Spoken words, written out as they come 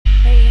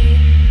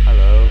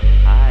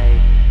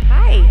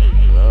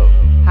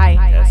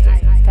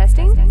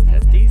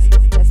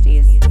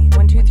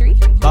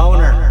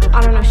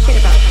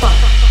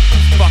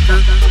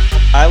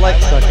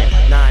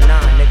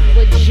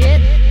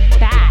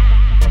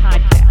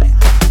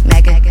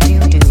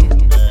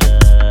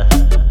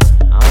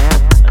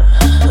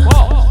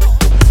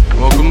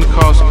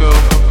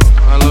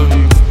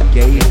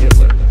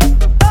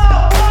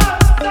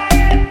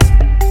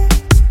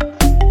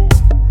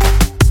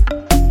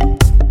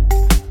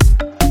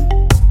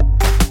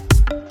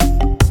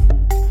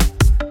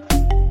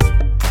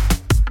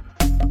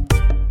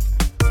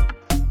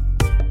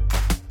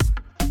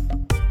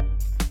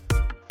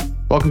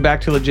welcome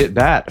back to Legit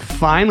Bat.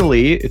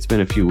 Finally, it's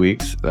been a few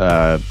weeks,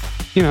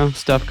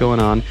 stuff going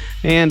on,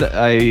 and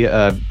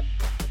I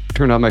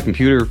turned on my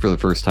computer for the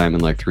first time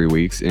in like 3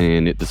 weeks,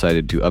 and it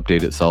decided to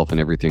update itself, and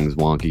everything's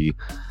wonky.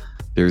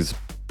 There's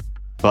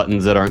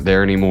buttons that aren't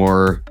there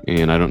anymore,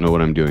 and I don't know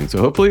what I'm doing. So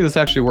hopefully this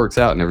actually works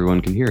out and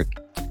everyone can hear it.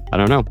 I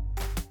don't know.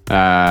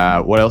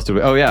 What else do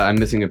we... Oh, yeah, I'm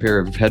missing a pair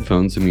of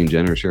headphones, so me and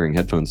Jen are sharing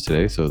headphones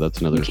today, so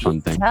that's another fun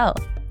thing. Tell.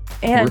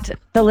 And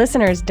the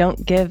listeners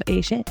don't give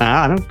a shit.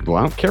 I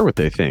don't care what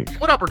they think.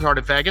 What up,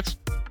 retarded faggots?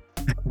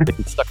 They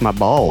can suck my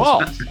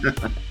balls.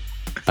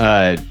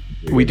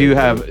 We do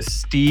have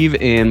Steve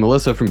and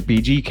Melissa from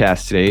BG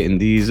Cast today, and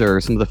these are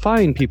some of the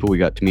fine people we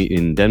got to meet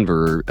in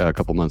Denver a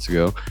couple months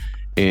ago.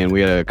 And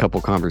we had a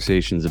couple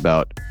conversations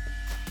about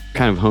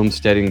kind of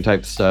homesteading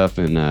type stuff,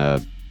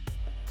 and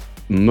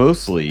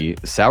mostly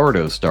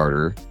sourdough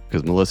starter,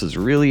 because Melissa's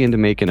really into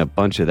making a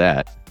bunch of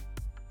that.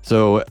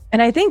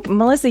 And I think,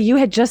 Melissa, you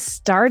had just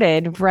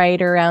started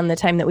right around the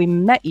time that we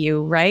met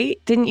you, right?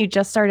 Didn't you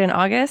just start in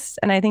August?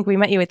 And I think we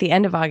met you at the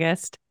end of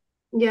August.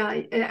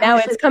 Yeah. Now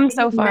it's come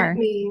so far.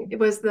 It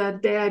was the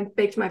day I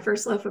baked my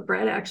first loaf of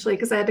bread, actually,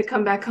 because I had to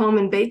come back home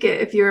and bake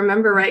it, if you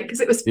remember right, because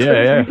it was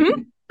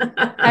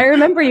I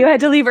remember you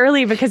had to leave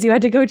early because you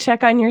had to go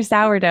check on your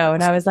sourdough.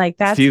 And I was like,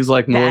 that's Steve's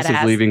like, badass.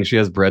 Melissa's leaving. She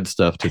has bread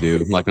stuff to do.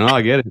 I'm like, no,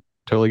 I get it.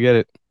 Totally get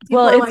it.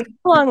 Well, it's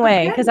a long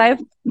way because I've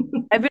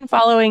been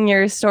following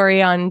your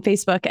story on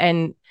Facebook,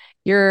 and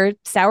your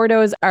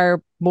sourdoughs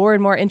are more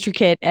and more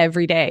intricate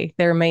every day.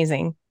 They're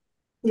amazing.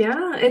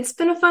 Yeah, it's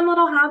been a fun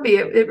little hobby.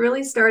 It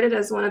really started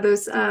as one of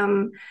those.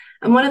 I'm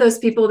one of those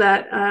people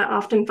that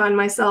often find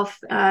myself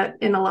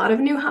in a lot of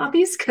new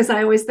hobbies because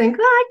I always think,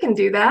 I can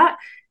do that.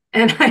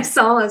 And I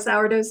saw a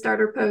sourdough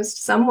starter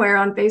post somewhere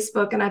on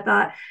Facebook, and I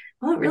thought,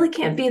 well, it really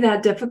can't be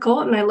that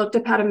difficult. And I looked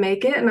up how to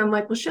make it, and I'm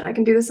like, well, shit, I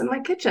can do this in my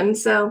kitchen.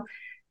 So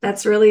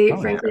that's really,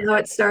 frankly, how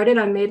it started.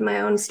 I made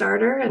my own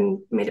starter and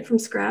made it from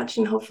scratch,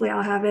 and hopefully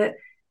I'll have it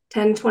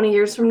 10, 20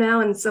 years from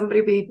now, and somebody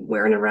will be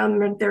wearing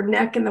around their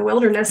neck in the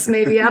wilderness,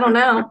 maybe. I don't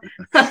know.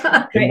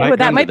 Well,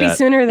 that might be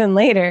sooner than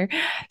later.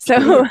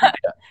 So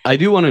I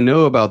do want to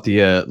know about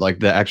the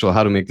actual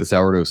how to make the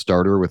sourdough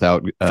starter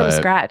without from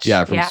scratch.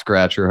 Yeah, from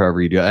scratch, or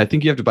however you do it. I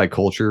think you have to buy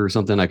culture or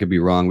something. I could be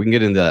wrong. We can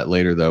get into that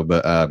later, though.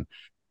 But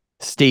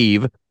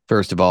Steve,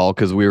 first of all,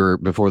 because we were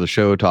before the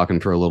show talking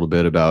for a little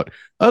bit about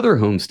other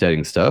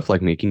homesteading stuff,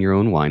 like making your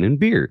own wine and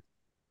beer.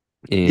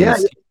 And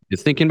Steve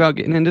is thinking about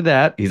getting into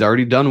that. He's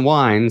already done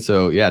wine,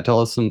 so yeah,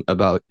 tell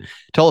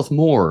us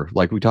more,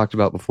 like we talked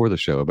about before the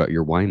show, about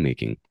your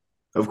winemaking.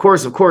 Of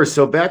course.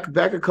 So back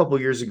a couple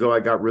of years ago, I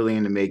got really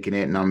into making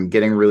it, and I'm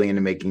getting really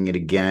into making it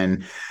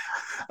again.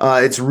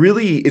 It's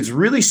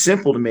really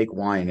simple to make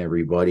wine,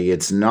 everybody.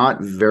 It's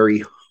not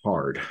very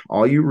hard.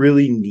 All you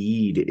really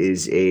need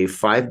is a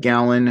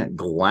 5-gallon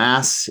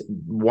glass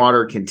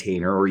water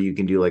container, or you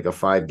can do like a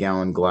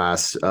 5-gallon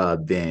glass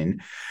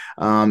bin,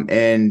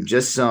 and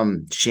just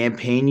some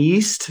champagne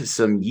yeast,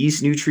 some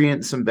yeast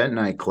nutrient, some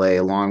bentonite clay,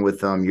 along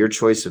with your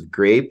choice of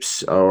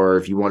grapes, or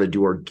if you want to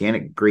do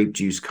organic grape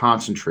juice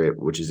concentrate,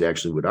 which is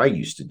actually what I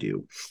used to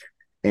do.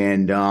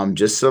 And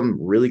just some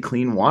really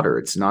clean water.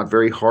 It's not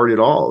very hard at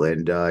all.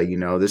 And,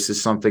 this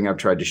is something I've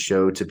tried to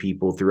show to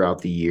people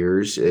throughout the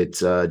years. It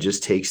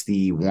just takes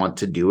the want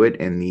to do it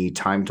and the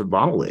time to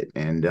bottle it.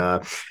 And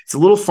it's a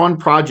little fun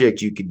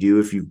project you could do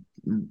if you've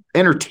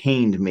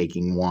entertained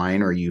making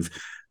wine, or you've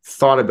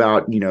thought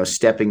about,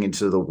 stepping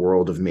into the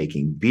world of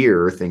making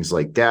beer, things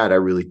like that. I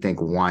really think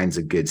wine's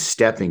a good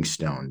stepping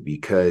stone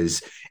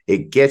because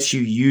it gets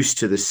you used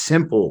to the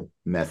simple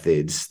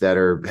methods that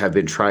have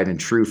been tried and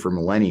true for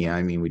millennia.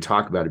 I mean, we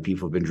talk about it.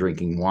 People have been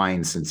drinking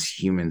wine since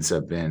humans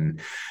have been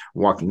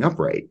walking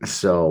upright.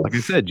 So, like I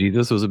said,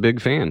 Jesus was a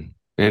big fan.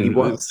 And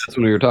that's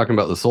when we were talking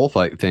about the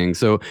sulfite thing.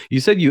 So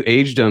you said you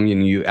aged them,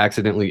 and you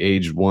accidentally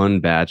aged one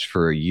batch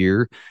for a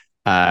year.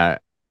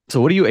 So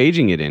what are you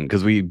aging it in?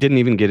 Because we didn't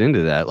even get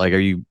into that. Like, are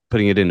you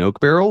putting it in oak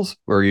barrels,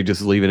 or are you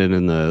just leaving it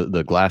in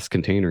the glass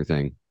container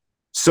thing?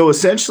 So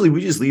essentially, we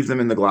just leave them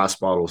in the glass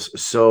bottles.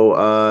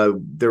 So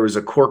there was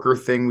a corker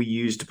thing we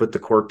used to put the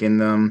cork in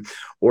them.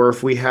 Or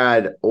if we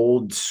had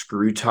old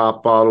screw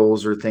top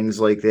bottles or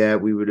things like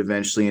that, we would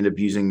eventually end up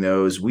using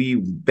those.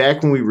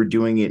 Back when we were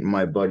doing it in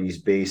my buddy's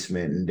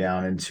basement and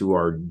down into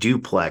our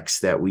duplex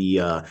that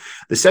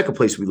the second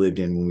place we lived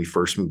in when we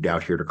first moved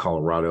out here to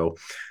Colorado,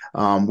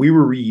 we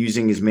were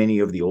reusing as many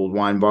of the old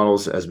wine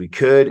bottles as we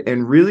could.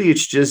 And really,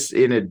 it's just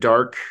in a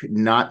dark,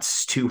 not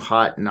too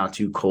hot, not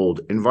too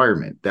cold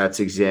environment. That's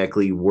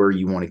exactly where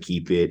you want to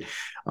keep it.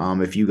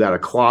 If you got a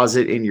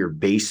closet in your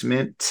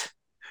basement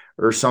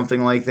or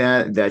something like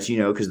that, that's,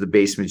 because the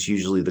basement's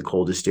usually the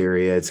coldest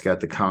area. It's got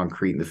the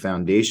concrete and the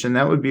foundation.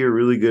 That would be a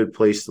really good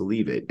place to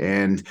leave it.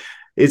 And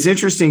it's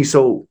interesting.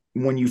 So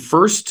when you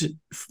first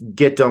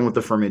get done with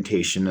the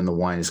fermentation and the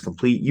wine is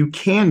complete, you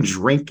can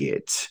drink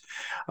it.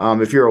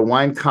 If you're a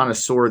wine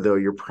connoisseur, though,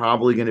 you're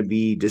probably going to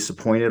be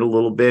disappointed a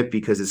little bit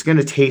because it's going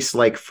to taste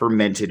like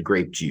fermented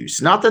grape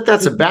juice. Not that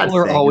that's a bad thing. People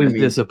are always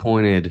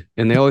disappointed,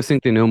 and they always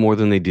think they know more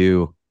than they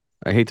do.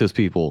 I hate those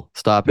people.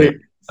 Stop it.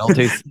 all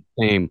taste the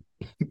same.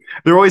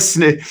 They're always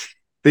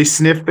they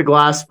sniff the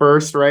glass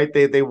first, right?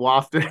 They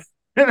waft it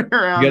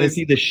around. You got to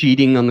see the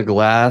sheeting on the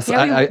glass.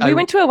 Yeah, we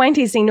went to a wine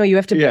tasting. No, you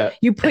have to. Yeah.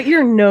 You put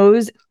your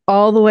nose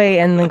all the way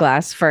in the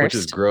glass first, which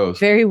is gross.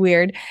 Very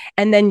weird,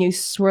 and then you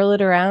swirl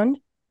it around,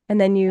 and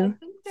then you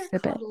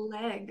sip it.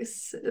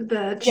 Legs.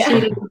 The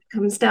sheeting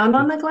comes down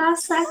on the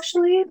glass.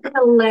 Actually,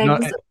 the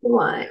legs of the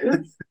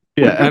wine.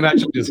 Yeah, I'm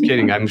actually just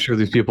kidding. I'm sure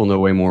these people know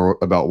way more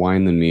about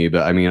wine than me,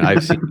 but I mean,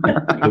 I've seen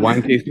the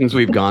wine tastings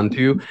we've gone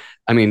to.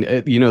 I mean,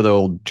 the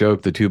old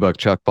joke, the $2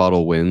 Chuck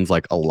bottle wins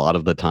like a lot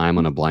of the time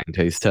on a blind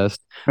taste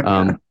test.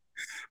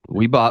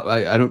 We bought,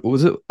 I don't,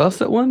 was it us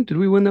that won? Did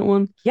we win that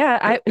one?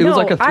 Yeah, it was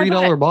like a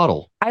 $3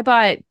 bottle. I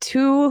bought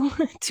two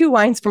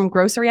wines from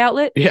Grocery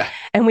Outlet. Yeah.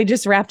 And we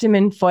just wrapped them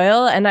in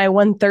foil, and I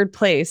won third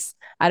place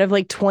out of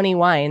like 20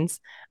 wines.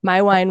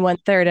 My wine won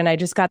third, and I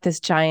just got this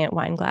giant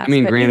wine glass. I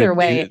mean, but granted, either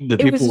way, the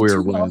people we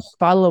were with,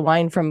 bottle of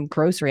wine from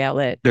Grocery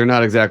Outlet. They're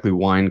not exactly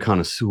wine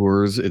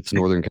connoisseurs. It's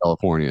Northern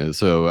California,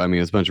 so I mean,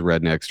 it's a bunch of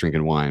rednecks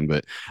drinking wine.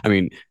 But I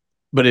mean,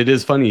 but it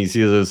is funny. You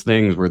see those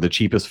things where the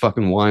cheapest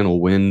fucking wine will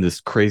win this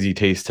crazy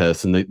taste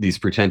test, and these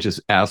pretentious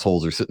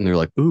assholes are sitting there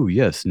like, "Ooh,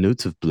 yes,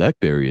 notes of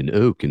blackberry and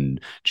oak and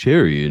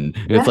cherry," and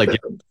it's like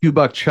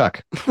 $2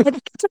 Chuck.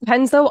 It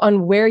depends though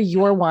on where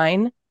your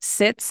wine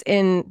sits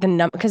in the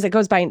number, because it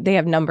goes by, they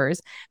have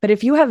numbers. But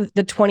if you have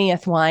the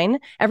 20th wine,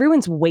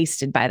 everyone's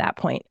wasted by that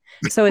point.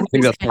 So it's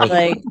just kind of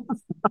like,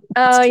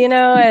 oh,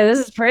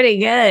 this is pretty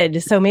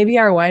good. So maybe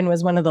our wine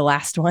was one of the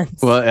last ones.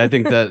 Well, I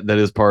think that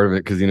is part of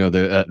it, because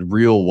the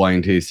real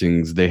wine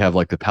tastings, they have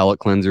like the palate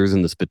cleansers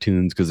and the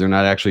spittoons, because they're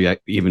not actually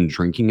even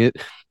drinking it.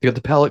 You got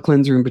the palate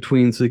cleanser in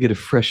between, so you get a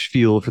fresh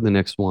feel for the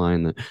next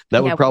wine.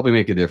 That would probably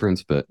make a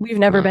difference, but we've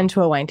never been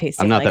to a wine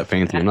tasting. I'm not that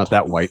fancy. I'm not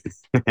that white.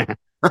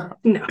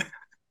 No.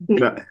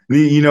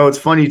 It's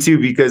funny too,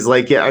 because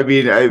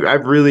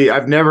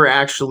I've never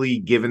actually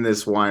given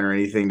this wine or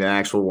anything to an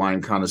actual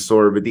wine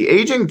connoisseur, but the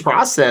aging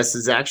process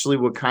is actually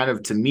what kind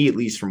of, to me, at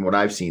least from what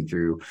I've seen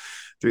through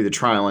the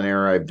trial and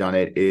error I've done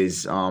it,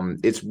 is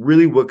it's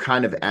really what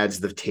kind of adds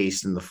the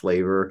taste and the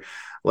flavor.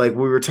 Like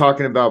we were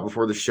talking about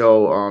before the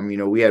show,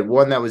 we had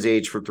one that was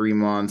aged for 3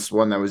 months,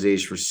 one that was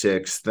aged for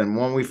 6, then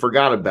one we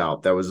forgot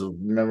about. That was,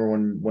 remember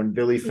when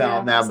Billy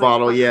found that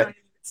bottle?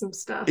 Some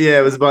stuff. Yeah,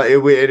 it was about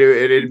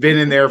it had been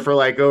in there for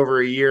like over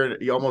a year,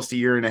 almost a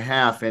year and a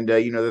half. And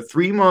the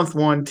 3-month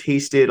one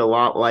tasted a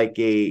lot like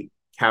a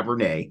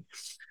Cabernet.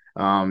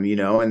 And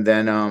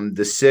then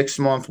the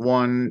 6-month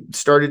one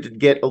started to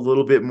get a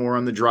little bit more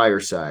on the drier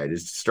side. It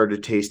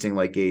started tasting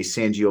like a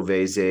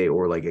Sangiovese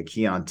or like a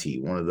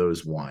Chianti, one of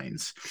those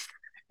wines.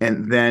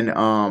 And then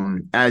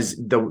as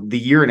the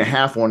year and a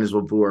half one is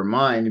what blew our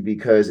mind,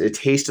 because it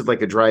tasted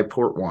like a dry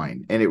port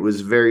wine, and it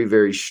was very,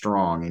 very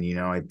strong. And,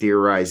 I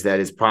theorized that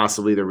is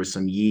possibly there was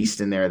some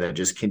yeast in there that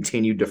just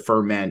continued to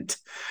ferment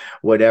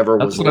whatever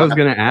was. That's what I was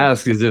going to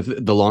ask, is if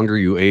the longer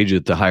you age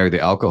it, the higher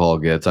the alcohol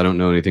gets. I don't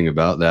know anything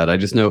about that.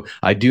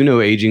 I do know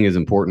aging is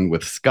important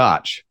with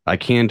Scotch. I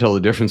can tell the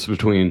difference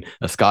between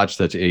a Scotch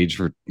that's aged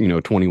for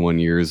 21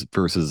 years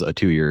versus a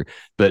 2-year.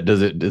 But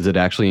does it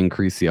actually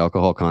increase the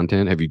alcohol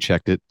content? Have you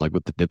checked it, like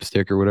with the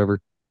dipstick or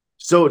whatever?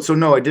 So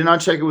no, I did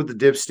not check it with the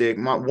dipstick.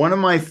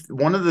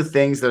 One of the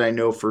things that I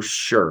know for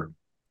sure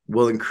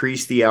will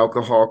increase the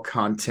alcohol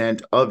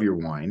content of your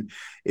wine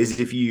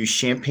is if you use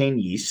champagne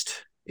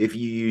yeast. If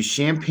you use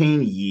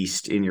champagne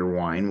yeast in your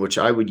wine, which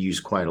I would use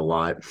quite a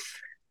lot,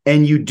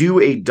 and you do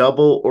a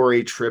double or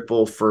a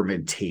triple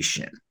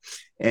fermentation.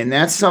 And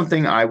that's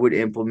something I would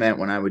implement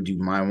when I would do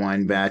my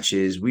wine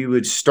batches. We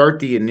would start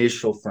the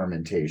initial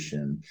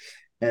fermentation,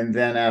 and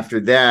then after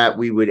that,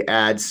 we would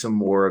add some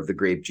more of the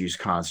grape juice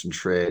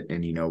concentrate,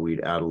 and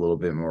we'd add a little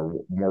bit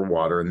more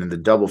water, and then the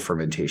double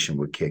fermentation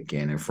would kick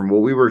in. And from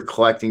what we were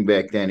collecting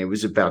back then, it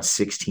was about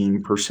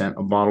 16%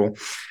 a bottle.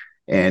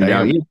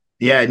 And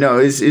yeah, no,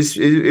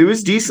 it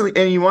was decently.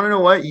 And you want to know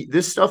what?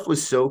 This stuff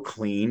was so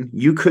clean.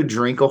 You could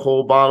drink a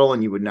whole bottle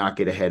and you would not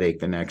get a headache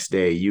the next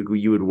day. You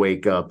would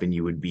wake up and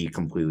you would be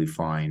completely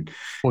fine.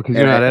 Well, because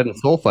you're not adding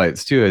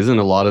sulfites too. Isn't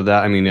a lot of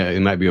that? I mean,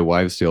 it might be a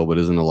wives' tale, but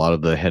isn't a lot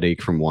of the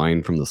headache from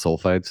wine from the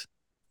sulfites?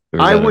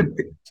 I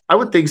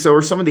would think so.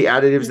 Or some of the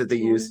additives that they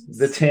use,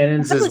 the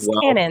tannins as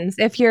well. Tannins,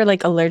 if you're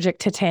like allergic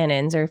to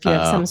tannins, or if you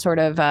have some sort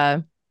of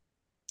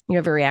you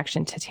have a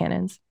reaction to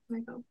tannins. Can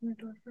I go open the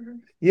door for her?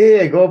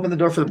 Yeah, go open the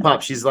door for the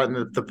pup. She's letting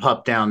the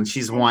pup down.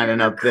 She's whining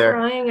up there.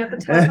 Crying at the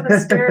top of the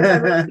stairs.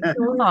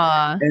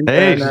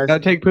 Hey, she's got to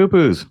take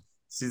poo-poos.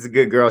 She's a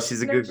good girl.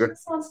 She's a good girl. She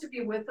just wants to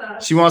be with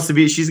us. She wants to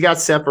be. She's got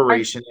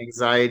separation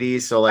anxiety.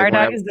 So like, our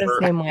dog is the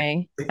same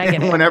way. I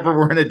get it. Whenever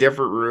we're in a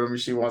different room,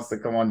 she wants to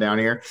come on down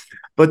here.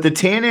 But the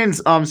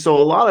tannins, so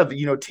a lot of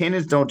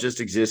tannins don't just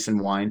exist in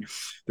wine.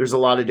 There's a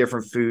lot of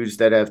different foods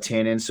that have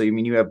tannins. So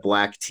you have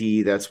black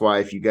tea. That's why,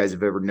 if you guys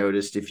have ever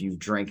noticed, if you've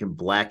drinking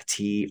black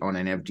tea on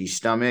an empty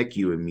stomach,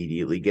 you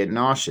immediately get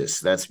nauseous.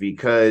 That's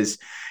because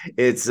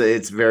it's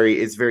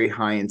very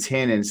high in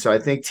tannins. So I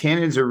think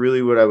tannins are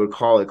really what I would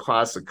call a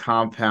class of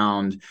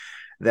compound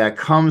that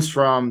comes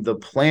from the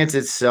plant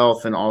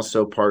itself and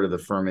also part of the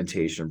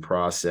fermentation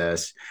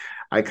process.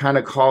 I kind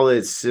of call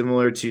it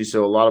similar to,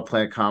 so a lot of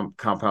plant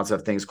compounds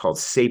have things called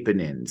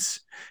saponins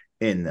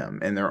in them,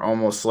 and they're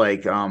almost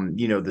like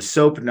the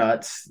soap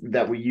nuts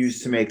that we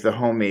use to make the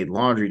homemade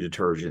laundry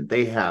detergent.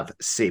 They have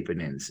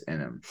saponins in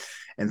them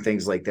and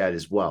things like that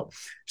as well.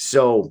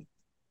 So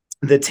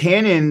the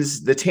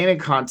tannin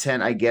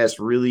content, I guess,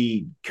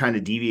 really kind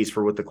of deviates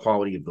for what the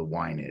quality of the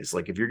wine is.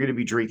 Like if you're going to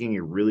be drinking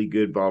a really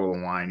good bottle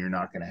of wine, you're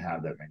not going to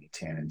have that many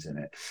tannins in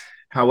it.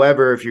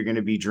 However, if you're going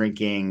to be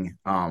drinking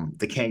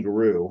the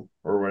kangaroo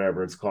or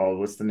whatever it's called,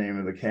 what's the name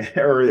of the Like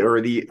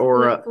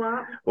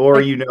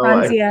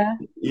yeah,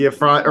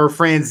 or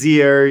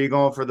Franzia, or you're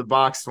going for the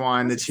boxed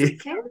wine that you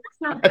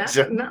not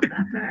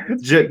that bad.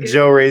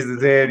 Joe raised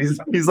his hand.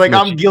 He's like,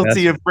 I'm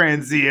guilty of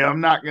Franzia. I'm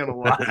not gonna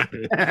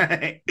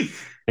lie.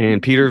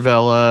 And Peter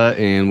Vella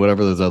and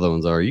whatever those other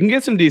ones are. You can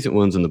get some decent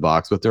ones in the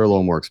box, but they're a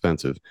little more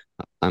expensive.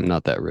 I'm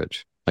not that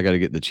rich. I got to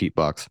get the cheap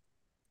box.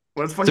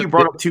 Well, it's funny you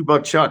brought up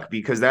 $2 Chuck,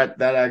 because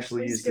that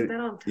actually used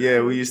to,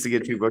 we used to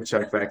get $2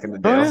 Chuck back in the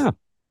day. Oh, yeah.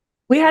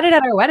 We had it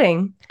at our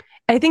wedding.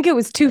 I think it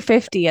was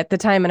 $2.50 at the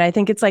time, and I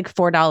think it's like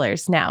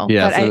 $4 now.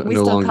 Yeah, but so we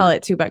still call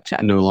it $2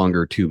 Chuck. No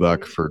longer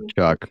 $2 for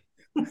Chuck.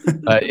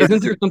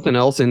 Isn't there something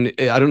else? And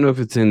I don't know if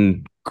it's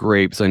in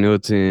grapes. I know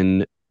it's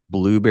in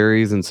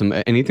blueberries and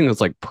anything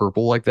that's like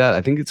purple like that.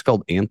 I think it's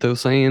called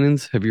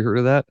anthocyanins. Have you heard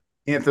of that?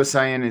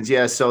 Anthocyanins,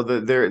 yeah. So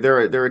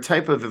they're a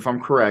type of, if I'm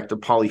correct, a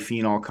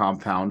polyphenol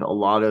compound. A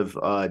lot of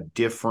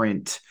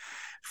different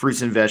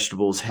fruits and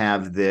vegetables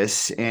have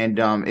this, and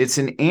it's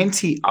an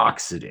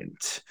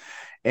antioxidant.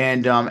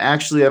 And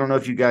actually, I don't know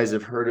if you guys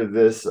have heard of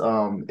this.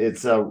 I've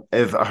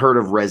heard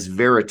of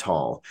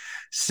resveratrol.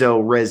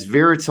 So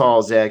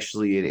resveratrol is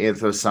actually an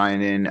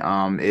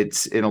anthocyanin.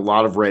 It's in a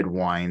lot of red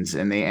wines,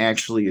 and they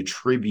actually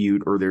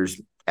attribute, or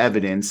there's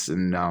evidence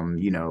and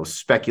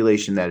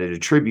speculation that it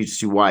attributes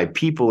to why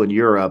people in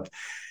Europe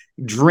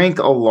drink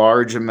a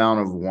large amount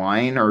of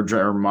wine,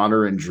 or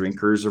moderate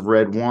drinkers of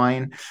red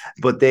wine,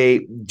 but they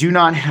do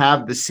not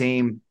have the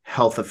same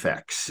health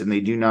effects, and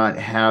they do not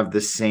have the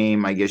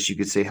same, I guess you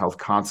could say, health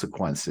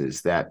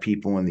consequences that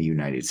people in the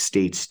United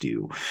States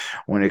do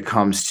when it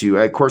comes to,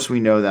 of course, we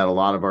know that a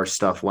lot of our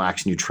stuff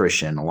lacks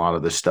nutrition. A lot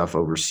of the stuff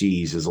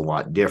overseas is a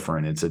lot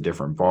different. It's a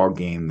different ball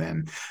game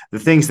than the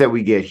things that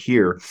we get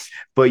here.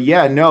 But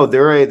yeah, no,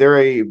 they're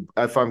a,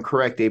 if I'm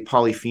correct, a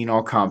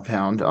polyphenol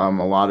compound. A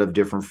lot of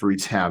different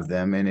fruits have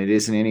them, and it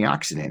is an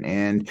antioxidant.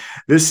 And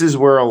this is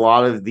where a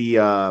lot of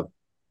the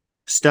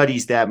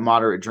studies that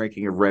moderate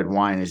drinking of red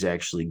wine is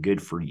actually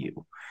good for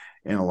you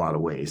in a lot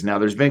of ways. Now,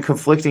 there's been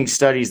conflicting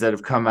studies that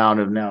have come out and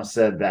have now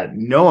said that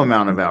no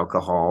amount of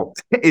alcohol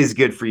is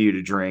good for you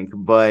to drink.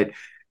 But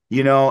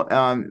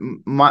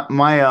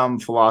my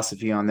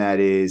philosophy on that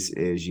is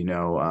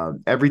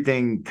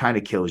everything kind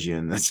of kills you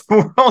in this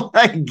world,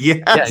 I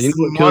guess. Yeah,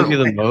 what kills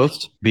you the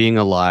most? Being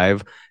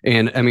alive.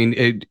 And I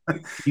mean,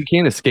 you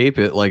can't escape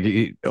it. Like,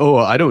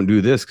 I don't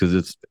do this because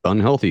it's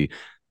unhealthy.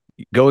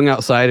 Going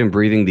outside and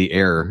breathing the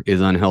air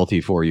is unhealthy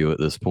for you at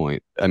this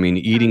point. I mean,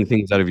 eating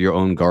things out of your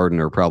own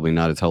garden are probably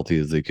not as healthy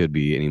as they could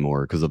be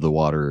anymore because of the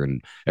water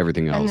and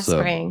everything else. And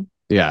the spraying.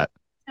 Yeah,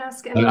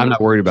 I'm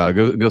not worried about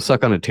it. Go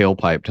suck on a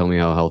tailpipe. Tell me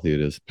how healthy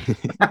it is.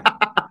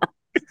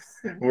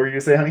 What were you gonna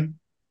say, honey?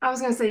 I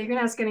was gonna say, you can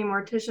ask any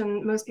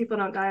mortician. Most people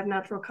don't die of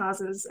natural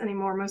causes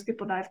anymore. Most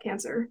people die of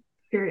cancer.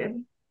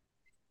 Period.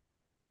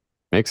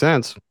 Makes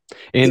sense.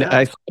 And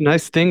I saw a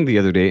nice thing the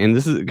other day, and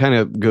this is kind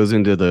of goes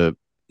into the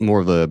more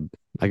of the,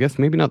 I guess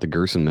maybe not the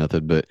Gerson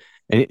method, but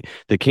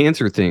the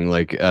cancer thing.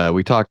 Like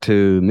we talked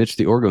to Mitch,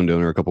 the organ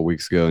donor, a couple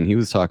weeks ago, and he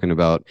was talking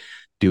about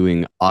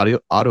doing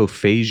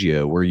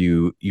autophagia, where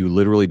you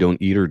literally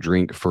don't eat or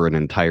drink for an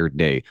entire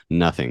day.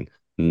 Nothing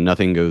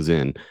goes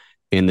in.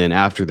 And then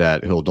after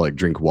that, he'll like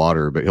drink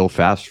water, but he'll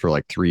fast for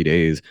like 3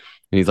 days.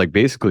 And he's like,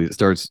 basically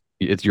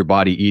it's your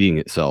body eating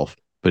itself,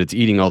 but it's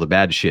eating all the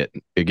bad shit.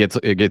 It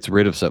gets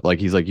rid of stuff. Like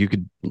he's like, you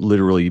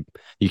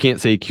can't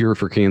say cure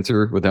for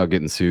cancer without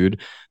getting sued,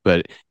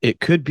 but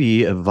it could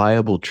be a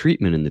viable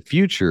treatment in the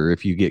future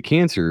if you get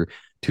cancer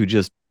to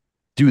just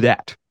do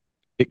that.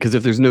 Because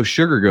if there's no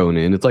sugar going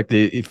in, it's like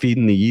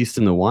feeding the yeast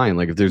in the wine.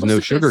 Like if there's no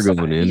sugar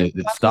going in, it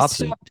stops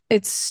it.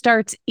 It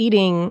starts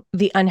eating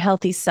the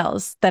unhealthy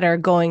cells that are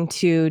going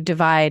to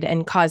divide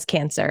and cause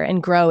cancer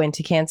and grow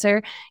into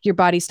cancer. Your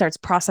body starts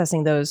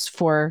processing those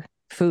for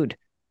food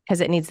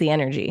because it needs the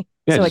energy.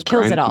 Yeah, so it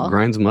kills it all.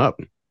 Grinds them up.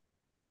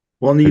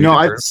 Well, the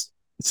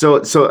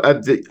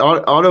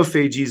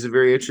autophagy is a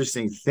very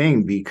interesting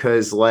thing,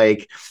 because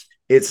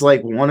it's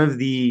like one of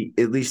the,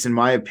 at least in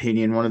my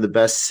opinion, one of the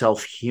best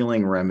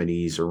self-healing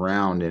remedies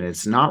around, and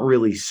it's not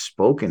really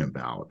spoken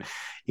about.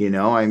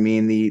 I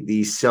mean,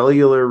 the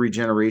cellular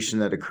regeneration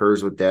that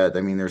occurs with that,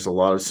 I mean, there's a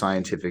lot of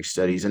scientific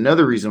studies.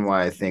 Another reason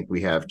why I think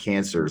we have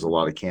cancers, a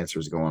lot of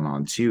cancers going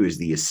on too, is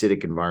the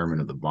acidic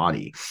environment of the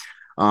body.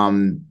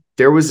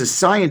 There was a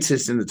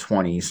scientist in the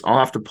 1920s. I'll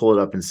have to pull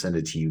it up and send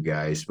it to you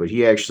guys, but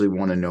he actually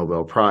won a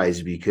Nobel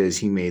Prize because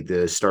he made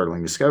the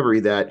startling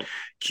discovery that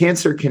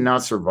cancer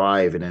cannot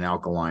survive in an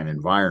alkaline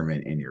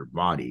environment in your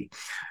body.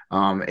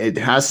 It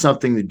has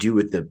something to do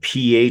with the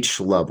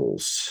pH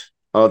levels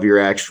of your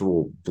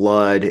actual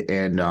blood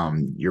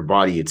and your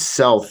body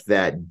itself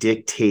that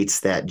dictates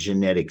that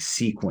genetic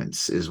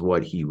sequence is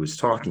what he was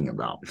talking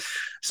about.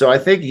 So I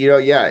think,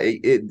 yeah,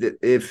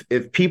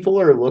 if people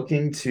are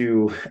looking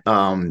to,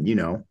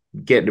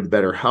 get into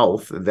better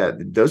health,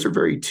 that those are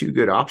very two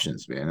good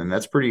options, man. And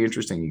that's pretty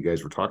interesting. You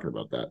guys were talking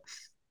about that.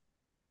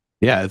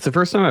 Yeah, it's the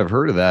first time I've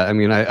heard of that. I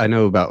mean, I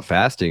know about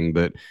fasting,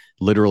 but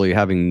literally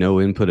having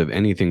no input of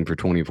anything for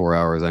 24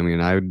 hours. I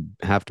mean, I would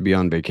have to be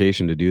on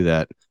vacation to do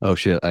that. Oh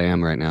shit, I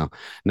am right now.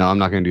 No, I'm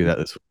not going to do that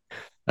this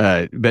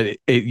week. But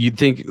you'd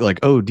think like,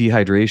 oh,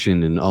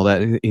 dehydration and all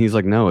that. And he's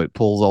like, no, it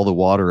pulls all the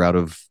water out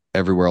of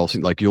everywhere else.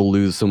 Like you'll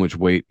lose so much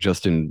weight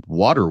just in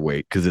water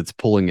weight because it's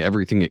pulling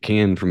everything it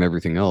can from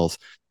everything else.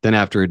 Then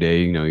after a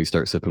day, you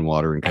start sipping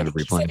water and I kind of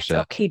think he said replenish it's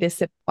that. okay to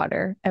sip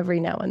water every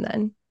now and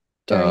then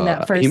during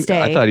that first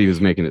day. I thought he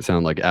was making it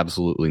sound like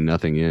absolutely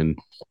nothing in.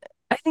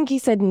 I think he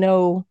said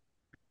no,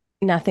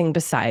 nothing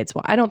besides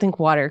water. I don't think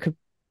water could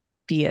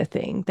be a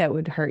thing that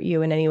would hurt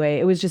you in any way.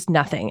 It was just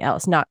nothing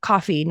else, not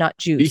coffee, not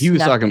juice. He was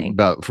nothing. talking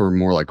about for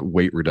more like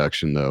weight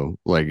reduction, though.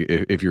 Like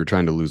if you're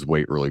trying to lose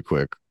weight really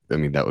quick, I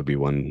mean, that would be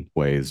one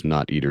way is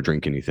not eat or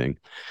drink anything.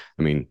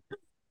 I mean,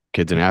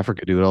 kids in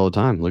Africa do it all the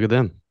time. Look at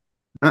them.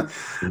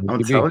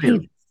 I'm telling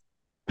you.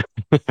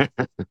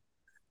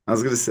 I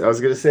was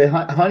gonna say,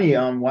 honey,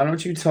 why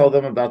don't you tell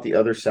them about the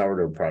other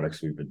sourdough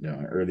products we've been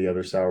doing, or the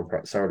other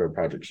sourdough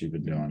projects you've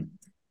been doing?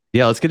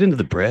 Yeah, let's get into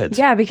the breads.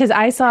 Yeah, because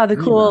I saw the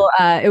cool.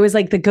 It was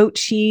like the goat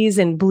cheese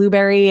and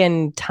blueberry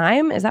and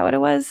thyme. Is that what it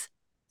was?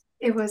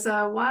 It was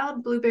a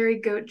wild blueberry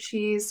goat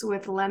cheese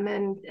with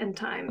lemon and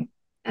thyme.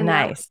 And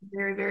nice. That was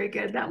very, very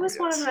good. That was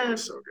one of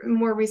the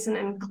more recent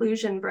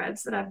inclusion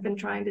breads that I've been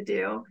trying to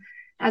do.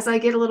 As I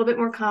get a little bit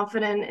more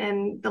confident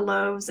in the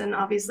loaves, and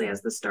obviously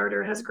as the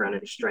starter has grown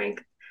in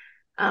strength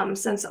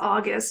since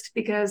August,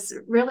 because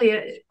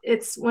really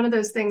it's one of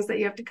those things that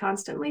you have to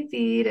constantly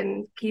feed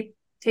and keep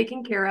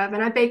taking care of.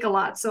 And I bake a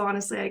lot, so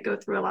honestly, I go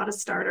through a lot of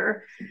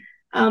starter.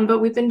 But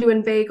we've been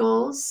doing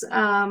bagels.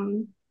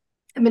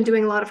 I've been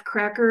doing a lot of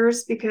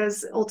crackers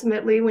because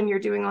ultimately when you're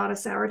doing a lot of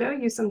sourdough,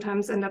 you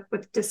sometimes end up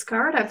with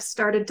discard. I've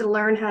started to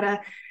learn how to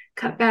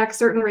cut back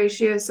certain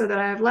ratios so that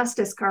I have less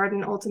discard.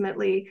 And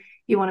ultimately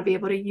you want to be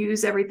able to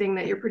use everything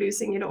that you're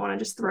producing. You don't want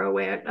to just throw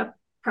away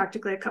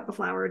practically a cup of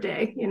flour a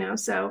day,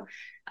 so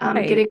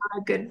getting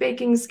on a good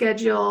baking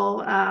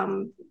schedule,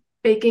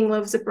 baking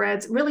loaves of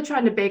breads, really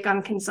trying to bake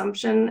on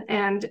consumption.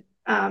 And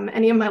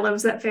any of my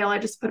loaves that fail, I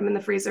just put them in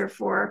the freezer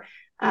for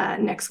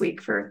next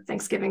week for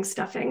Thanksgiving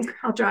stuffing.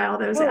 I'll dry all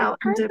those out.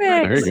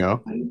 There you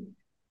go.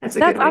 That's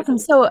awesome.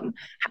 So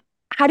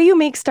how do you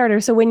make starter?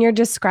 So when you're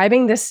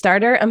describing this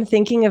starter, I'm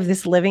thinking of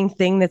this living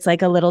thing that's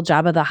like a little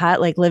Jabba the Hutt,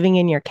 like living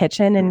in your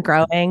kitchen and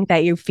growing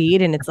that you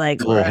feed. And it's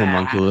like a little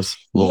homunculus.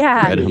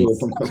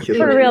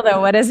 For real though,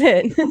 what is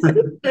it?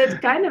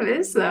 It kind of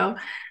is though.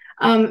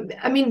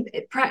 I mean,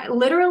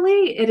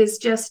 literally, it is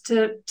just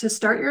to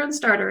start your own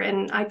starter,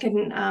 and I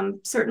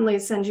can certainly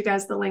send you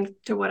guys the link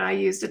to what I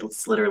used.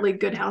 It's literally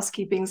Good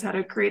Housekeeping's how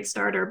to create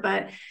starter,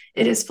 but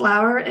it is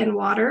flour and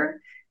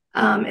water.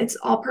 It's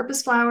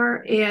all-purpose flour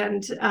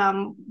and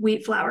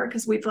wheat flour,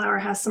 because wheat flour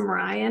has some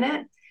rye in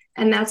it,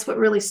 and that's what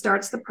really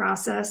starts the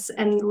process.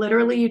 And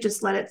literally, you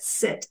just let it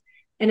sit,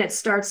 and it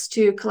starts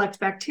to collect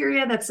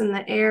bacteria that's in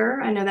the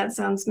air. I know that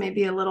sounds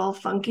maybe a little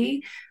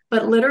funky,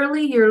 but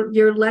literally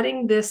you're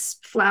letting this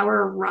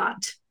flour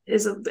rot,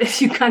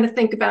 if you kind of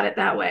think about it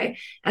that way,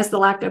 as the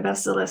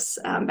lactobacillus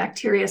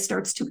bacteria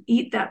starts to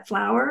eat that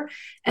flour.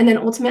 And then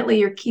ultimately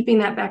you're keeping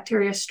that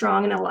bacteria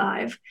strong and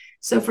alive.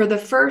 So for the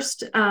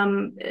first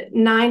 9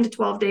 to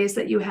 12 days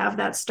that you have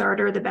that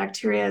starter, the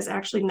bacteria is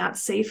actually not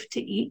safe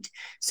to eat.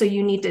 So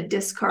you need to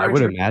discard. I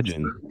would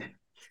imagine.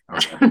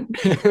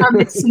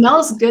 It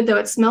smells good though.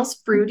 It smells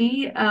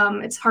fruity.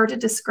 It's hard to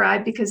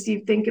describe because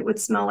you think it would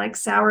smell like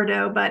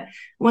sourdough, but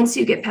once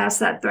you get past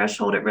that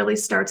threshold, it really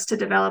starts to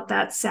develop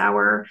that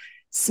sour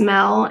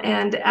smell.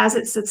 And as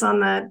it sits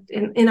on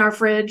in our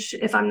fridge,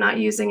 if I'm not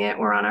using it,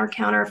 or on our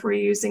counter if we're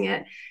using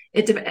it,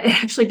 it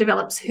actually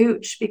develops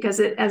hooch, because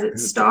as it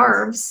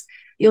starves,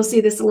 you'll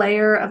see this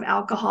layer of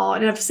alcohol.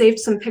 And I've saved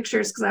some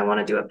pictures because I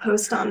want to do a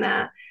post on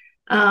that.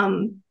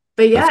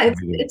 But yeah,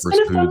 it's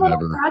been a fun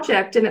little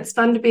project, and it's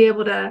fun to be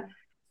able to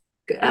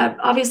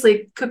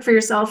obviously cook for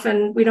yourself.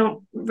 And we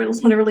don't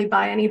literally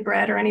buy any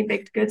bread or any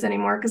baked goods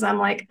anymore, because I'm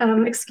like,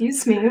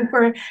 excuse me,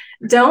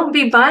 don't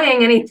be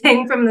buying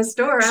anything from the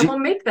store. I will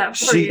make that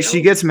for you.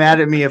 She gets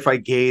mad at me if I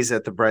gaze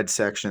at the bread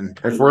section.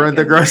 If we're in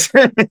the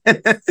grocery,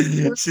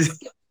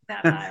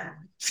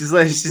 she's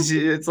like,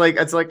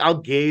 it's like I'll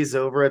gaze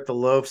over at the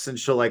loaves and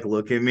she'll like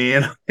look at me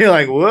and you're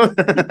like, whoa.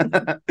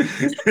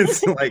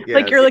 It's like, yeah,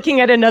 like you're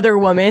looking at another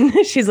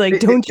woman. She's like,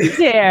 don't you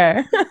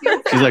dare.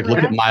 She's like,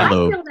 look at my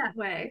loaf. I feel that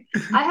way.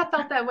 I have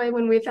felt that way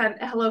when we've had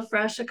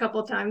HelloFresh a couple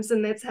of times,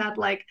 and it's had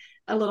like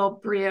a little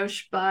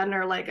brioche bun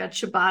or like a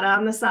ciabatta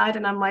on the side,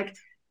 and I'm like,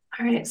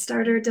 All right,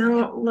 starter,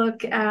 don't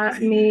look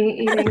at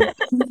me eating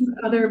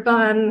other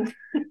bun.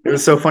 It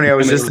was so funny. I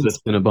was just a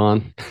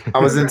Cinnabon. I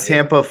was in Right.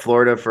 Tampa,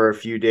 Florida for a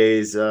few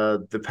days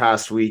the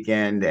past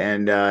weekend,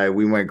 and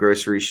we went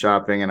grocery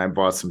shopping, and I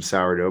bought some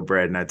sourdough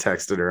bread, and I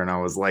texted her, and I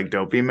was like,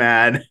 "Don't be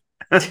mad."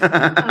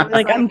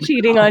 Like, I'm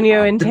cheating on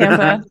you in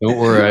Tampa Don't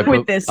worry,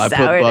 with this I put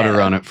butter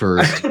sourdough. on it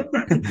first.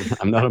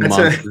 I'm not a I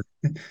sent, monster.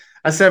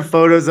 I sent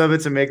photos of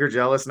it to make her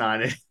jealous. No, I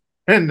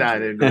didn't. No, I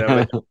didn't do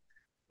that.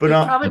 But It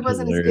probably That's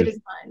wasn't as good hilarious.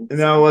 as mine.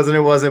 no, it wasn't.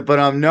 It wasn't.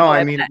 But no, Oh, I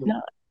I mean, bet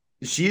not.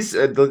 she's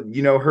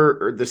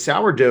the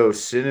sourdough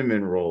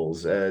cinnamon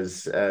rolls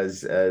as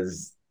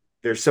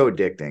they're so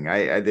addicting.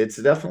 I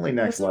it's definitely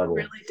next Those are level.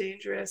 really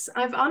dangerous.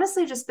 I've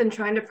honestly just been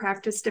trying to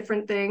practice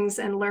different things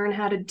and learn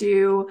how to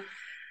do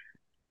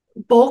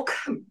bulk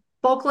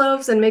bulk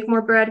loaves and make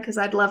more bread because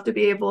I'd love to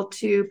be able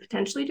to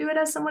potentially do it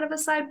as somewhat of a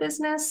side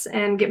business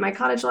and get my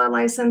cottage law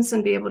license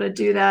and be able to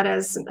do that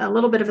as a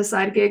little bit of a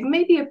side gig,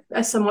 maybe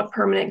a somewhat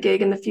permanent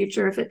gig in the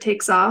future if it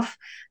takes off.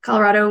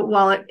 Colorado,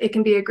 while it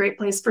can be a great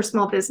place for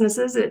small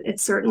businesses, it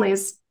certainly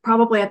is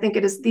probably, I think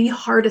it is the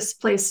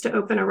hardest place to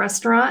open a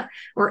restaurant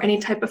or any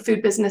type of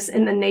food business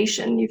in the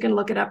nation. You can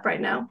look it up right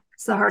now.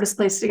 It's the hardest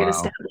place to get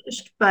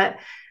established. But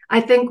I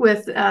think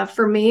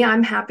for me,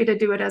 I'm happy to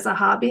do it as a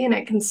hobby and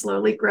it can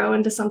slowly grow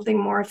into something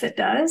more if it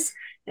does.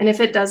 And if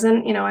it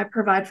doesn't, I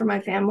provide for my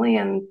family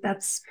and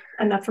that's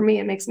enough for me.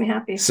 It makes me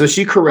happy. So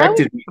she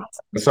corrected me.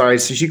 Sorry,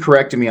 so she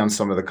corrected me on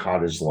some of the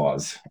cottage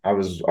laws. I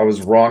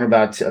was wrong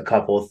about a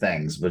couple of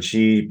things, but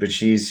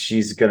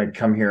she's gonna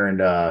come here and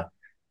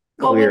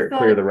clear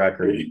the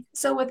record.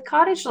 So with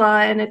cottage law,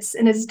 and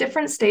it's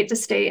different state to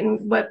state,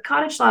 and what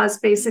cottage law is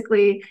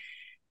basically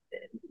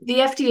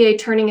the FDA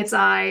turning its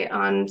eye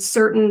on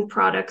certain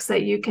products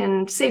that you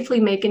can safely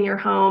make in your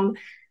home,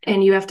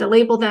 and you have to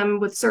label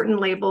them with certain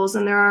labels.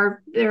 And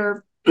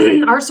there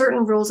are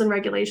certain rules and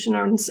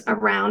regulations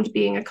around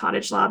being a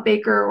cottage law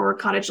baker or a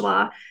cottage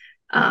law,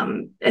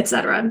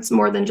 etc. It's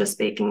more than just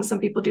baking. Some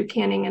people do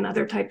canning and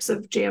other types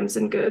of jams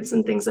and goods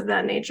and things of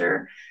that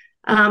nature.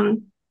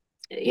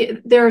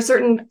 There are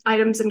certain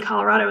items in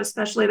Colorado,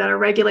 especially that are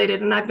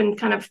regulated, and I've been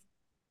kind of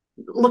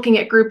looking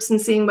at groups and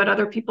seeing what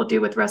other people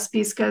do with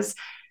recipes because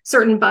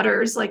certain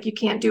butters, like you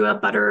can't do a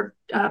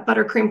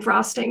buttercream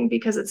frosting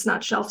because it's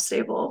not shelf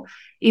stable,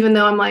 even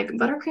though I'm like,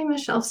 buttercream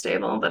is shelf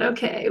stable, but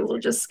okay, we'll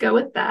just go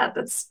with that.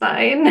 That's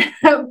fine.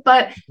 But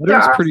butter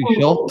was pretty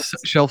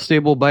shelf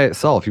stable by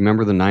itself. You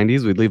remember the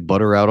 90s? We'd leave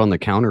butter out on the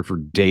counter for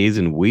days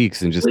and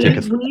weeks and just take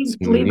it. We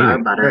leave our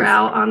butter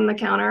out on the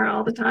counter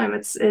all the time.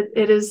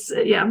 It is,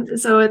 yeah.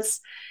 So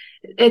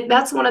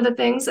that's one of the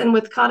things. And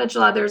with cottage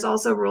law, there's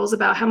also rules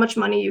about how much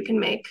money you can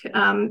make.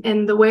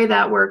 And the way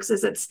that works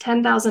is it's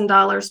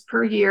 $10,000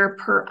 per year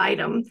per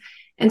item.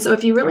 And so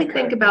if you really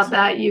think about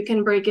that, you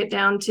can break it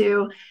down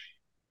to,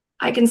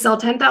 I can sell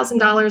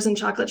 $10,000 in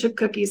chocolate chip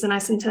cookies, and I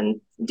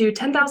can do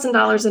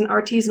 $10,000 in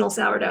artisanal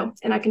sourdough,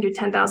 and I can do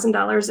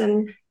 $10,000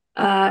 in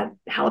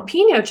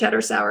jalapeno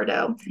cheddar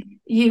sourdough.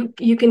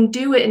 You can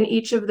do it in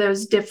each of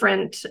those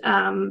different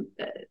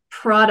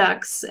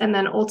products, and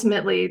then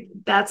ultimately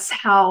that's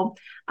how,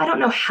 I don't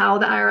know how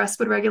the IRS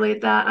would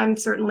regulate that. I'm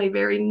certainly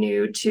very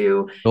new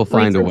to they'll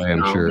find a way,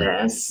 I'm sure.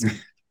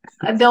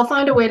 They'll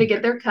find a way to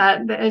get their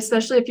cut,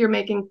 especially if you're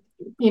making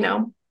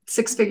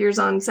 6 figures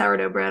on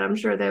sourdough bread. I'm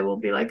sure they will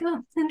be like,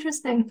 oh,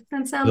 interesting,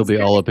 that sounds they'll be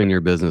good. all up in your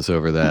business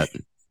over that.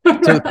 So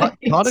the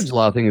cottage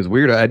law thing is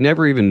weird. I'd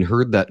never even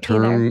heard that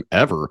term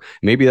ever.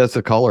 Maybe that's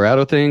a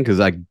Colorado thing, because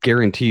I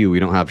guarantee you we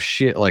don't have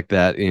shit like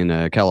that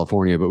in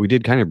California. But we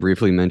did kind of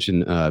briefly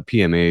mention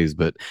PMAs,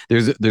 but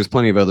there's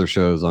plenty of other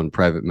shows on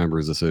private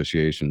members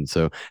associations.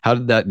 So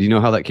do you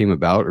know how that came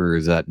about, or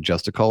is that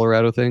just a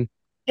Colorado thing?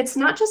 It's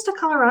not just a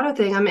Colorado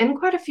thing. I'm in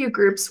quite a few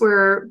groups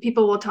where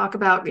people will talk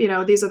about,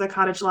 these are the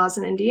cottage laws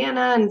in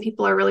Indiana, and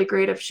people are really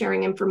great at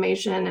sharing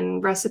information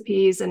and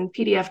recipes and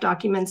PDF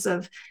documents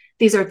of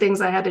these are things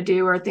I had to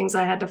do or things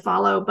I had to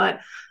follow. But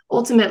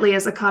ultimately,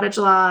 as a cottage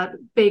law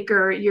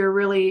baker, you're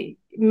really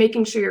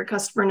making sure your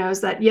customer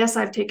knows that, yes,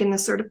 I've taken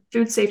this sort of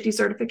food safety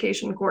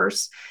certification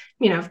course,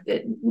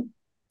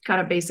 kind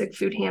of basic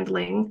food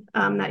handling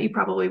that you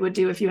probably would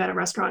do if you had a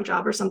restaurant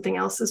job or something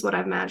else, is what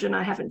I imagine.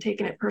 I haven't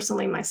taken it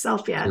personally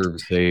myself yet.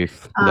 Serve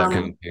safe, that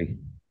kind of thing.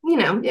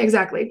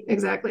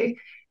 Exactly.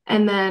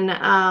 And then,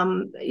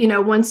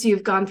 once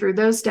you've gone through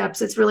those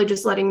steps, it's really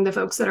just letting the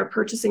folks that are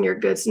purchasing your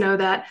goods know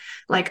that,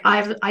 like,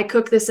 I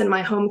cook this in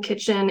my home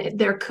kitchen.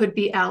 There could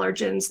be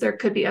allergens. There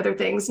could be other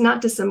things,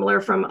 not dissimilar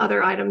from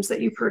other items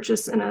that you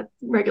purchase in a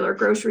regular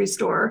grocery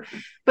store,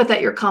 but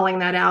that you're calling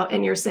that out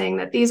and you're saying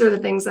that these are the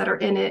things that are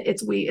in it.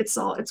 It's wheat, it's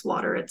salt, it's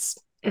water, it's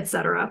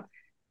etc.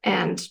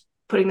 And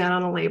putting that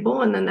on a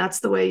label. And then that's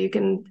the way you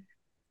can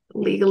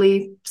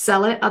legally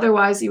sell it.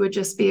 Otherwise, you would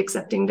just be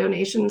accepting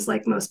donations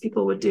like most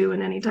people would do in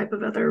any type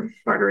of other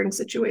bartering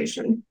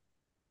situation.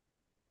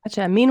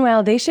 Gotcha.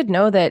 Meanwhile, they should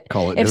know that if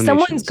donations.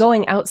 Someone's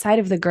going outside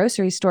of the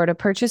grocery store to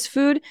purchase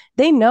food,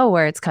 they know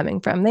where it's coming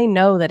from. They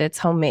know that it's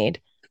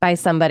homemade by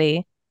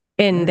somebody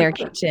in their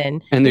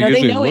kitchen. And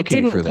they know it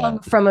didn't come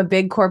from a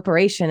big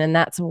corporation, and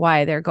that's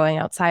why they're going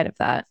outside of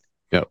that.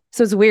 Yep.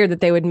 So it's weird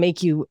that they would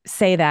make you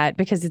say that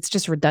because it's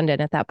just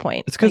redundant at that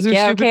point. It's because like,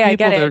 there's stupid I people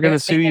get that it. are going to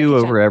sue you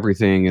over Kitchen.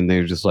 everything, and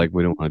they're just like,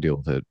 we don't want to deal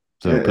with it.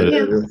 So put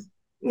it. Yeah.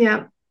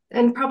 Yeah.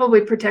 And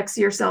probably protects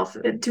yourself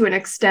to an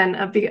extent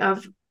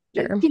of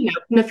Sure.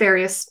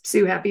 nefarious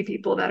sue happy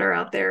people that are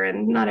out there,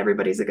 and not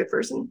everybody's a good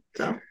person.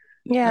 So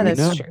yeah,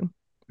 that's true.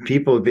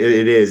 People,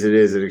 it is, and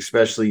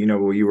especially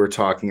what you were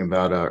talking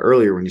about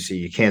earlier when you say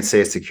you can't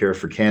say it's a cure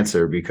for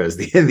cancer because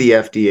the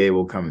FDA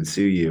will come and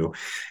sue you.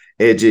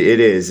 It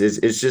is.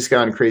 It's just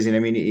gotten crazy. And I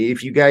mean,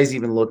 if you guys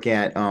even look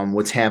at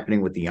what's happening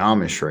with the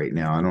Amish right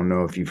now, I don't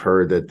know if you've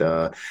heard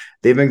that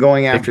they've been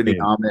going after the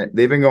Amish.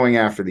 They've been going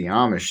after the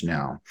Amish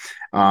now.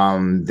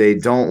 They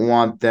don't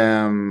want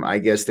them. I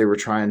guess they were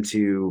trying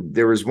to.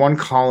 There was one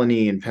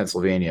colony in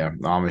Pennsylvania,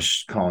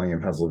 Amish colony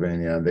in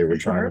Pennsylvania. They were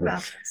trying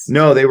to.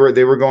 No, they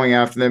were going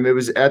after them. It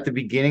was at the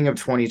beginning of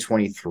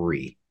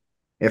 2023.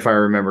 If I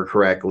remember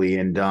correctly.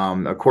 And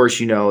of course,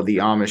 the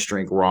Amish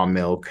drink raw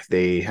milk.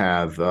 They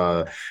have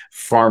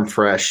farm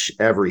fresh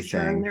everything.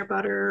 Churn their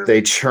butter.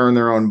 They churn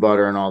their own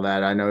butter and all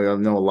that. I know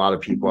a lot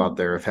of people out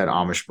there have had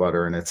Amish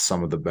butter, and it's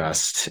some of the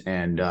best.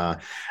 And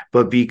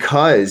but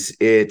because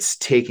it's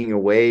taking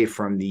away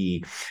from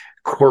the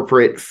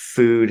corporate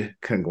food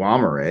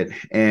conglomerate,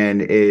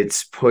 and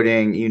it's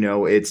putting,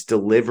 it's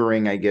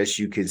delivering, I guess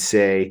you could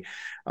say,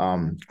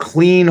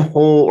 clean,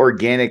 whole,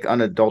 organic,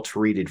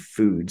 unadulterated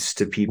foods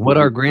to people. What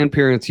our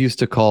grandparents used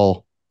to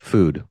call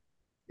food.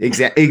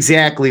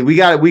 Exactly. We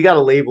got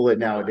to label it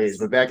nowadays.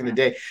 But back in the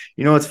day,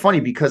 it's funny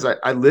because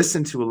I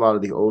listen to a lot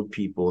of the old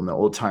people and the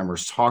old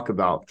timers talk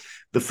about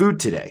the food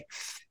today,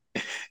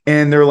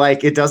 and they're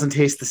like, it doesn't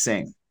taste the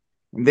same.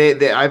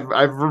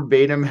 I've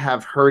verbatim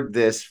have heard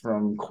this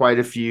from quite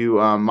a few.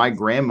 My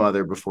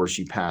grandmother, before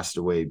she passed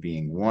away,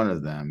 being one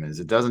of them, is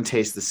it doesn't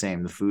taste the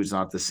same. The food's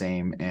not the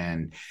same,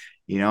 and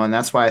and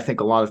that's why I think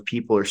a lot of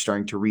people are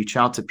starting to reach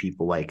out to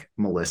people like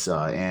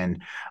Melissa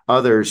and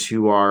others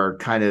who are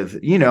kind of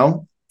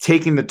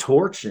taking the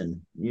torch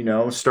and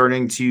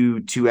starting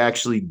to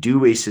actually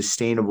do a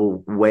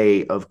sustainable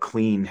way of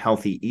clean,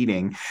 healthy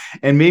eating.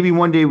 And maybe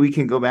one day we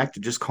can go back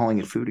to just calling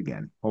it food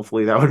again.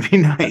 Hopefully that would be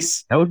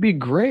nice. That would be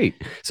great.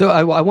 So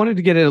I wanted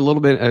to get it a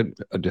little bit.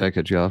 Did I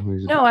cut you off?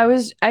 No,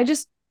 I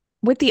just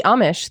with the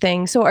Amish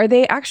thing. So are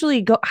they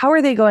actually how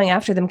are they going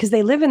after them? Because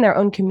they live in their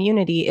own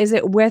community. Is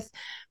it with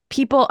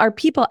are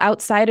people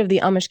outside of the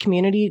Amish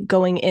community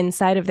going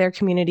inside of their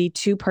community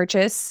to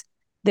purchase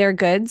their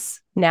goods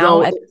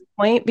now at this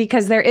point?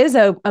 Because there is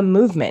a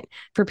movement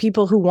for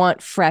people who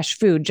want fresh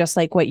food, just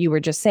like what you were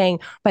just saying.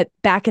 But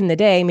back in the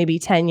day, maybe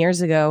 10 years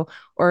ago,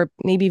 or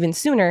maybe even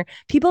sooner,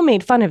 people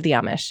made fun of the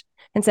Amish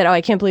and said, oh, I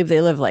can't believe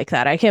they live like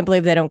that. I can't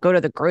believe they don't go to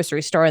the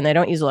grocery store and they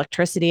don't use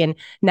electricity. And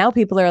now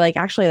people are like,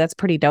 actually, that's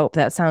pretty dope.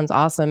 That sounds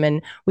awesome.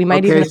 And we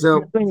might even be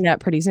doing that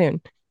pretty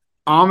soon.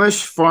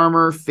 Amish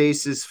farmer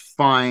faces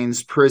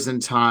fines, prison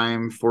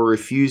time for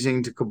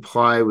refusing to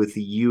comply with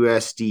the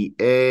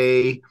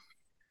USDA.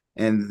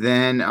 And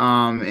then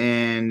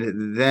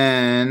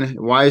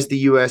why is the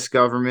US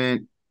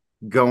government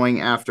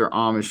going after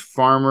Amish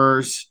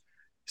farmers?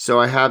 So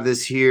I have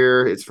this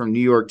here. It's from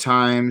New York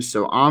Times.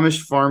 So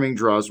Amish farming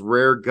draws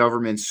rare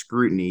government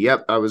scrutiny.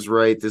 Yep, I was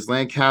right. This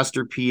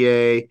Lancaster,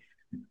 PA,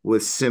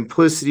 with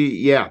simplicity.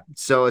 Yeah.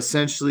 So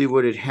essentially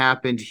what had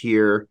happened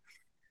here,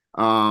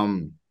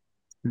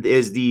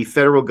 is the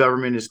federal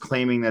government is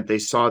claiming that they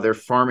saw their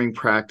farming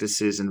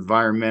practices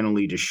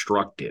environmentally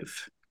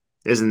destructive.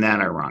 Isn't that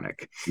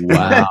ironic?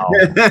 Wow.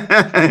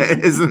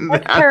 Isn't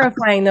that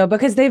terrifying though,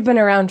 because they've been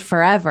around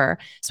forever.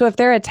 So if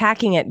they're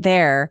attacking it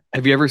there.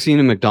 Have you ever seen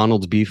a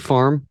McDonald's beef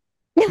farm?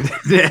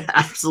 Yeah,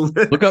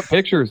 absolutely. Look up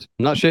pictures.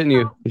 I'm not shitting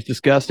you. It's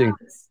disgusting.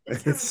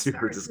 It's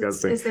super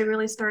disgusting. As they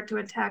really start to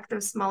attack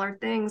those smaller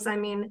things. I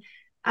mean,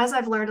 as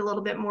I've learned a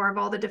little bit more of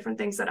all the different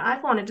things that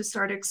I've wanted to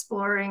start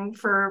exploring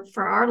for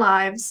our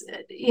lives,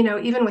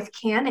 even with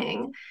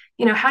canning,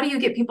 how do you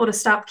get people to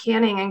stop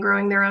canning and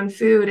growing their own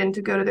food and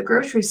to go to the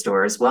grocery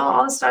stores? Well,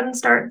 all of a sudden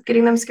start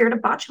getting them scared of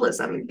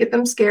botulism, get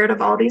them scared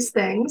of all these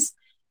things.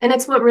 And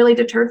it's what really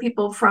deterred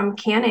people from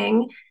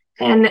canning.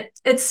 And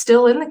it's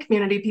still in the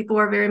community. People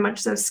are very much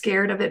so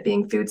scared of it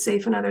being food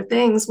safe and other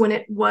things when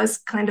it was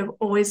kind of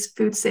always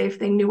food safe.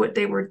 They knew what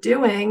they were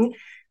doing.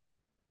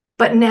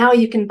 But now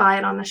you can buy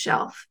it on the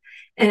shelf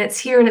and it's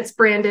here and it's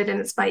branded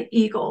and it's by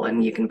Eagle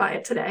and you can buy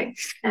it today.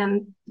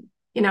 And,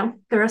 the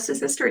rest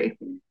is history.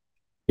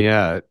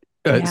 Yeah.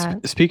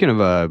 Speaking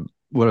of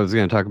what I was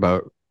going to talk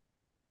about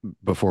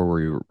before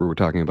we were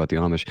talking about the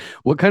Amish,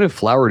 what kind of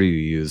flour do you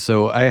use?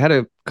 So I had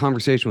a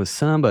conversation with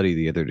somebody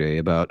the other day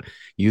about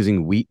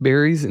using wheat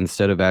berries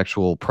instead of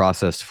actual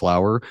processed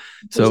flour.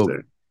 So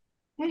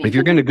if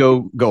you're going to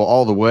go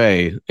all the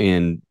way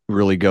and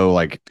really go,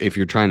 like, if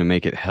you're trying to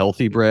make it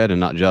healthy bread and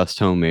not just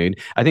homemade,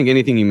 I think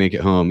anything you make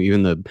at home,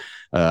 even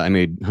I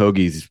made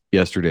hoagies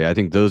yesterday. I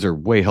think those are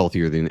way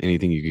healthier than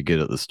anything you could get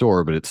at the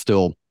store, but it's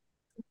still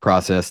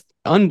processed,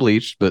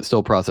 unbleached, but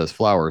still processed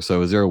flour.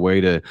 So is there a way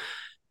to,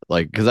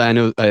 like, because I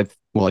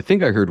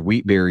think I heard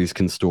wheat berries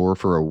can store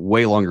for a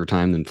way longer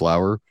time than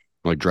flour.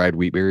 like dried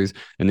wheat berries,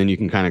 and then you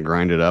can kind of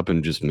grind it up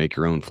and just make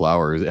your own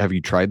flour. Have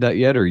you tried that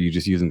yet, or are you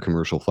just using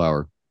commercial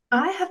flour?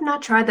 I have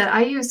not tried that.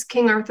 I use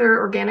King Arthur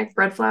organic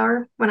bread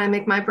flour when I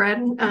make my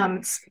bread.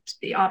 It's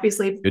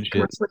obviously Good shit.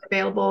 commercially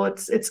available.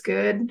 It's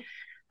good.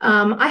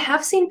 I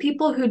have seen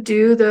people who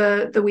do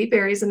the wheat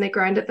berries and they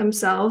grind it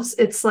themselves.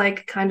 It's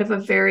like kind of a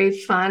very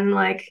fun,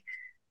 like,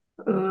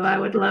 oh, I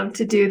would love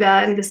to do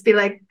that and just be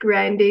like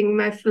grinding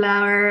my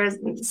flour.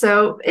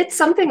 So it's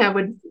something I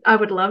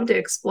would love to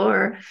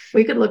explore.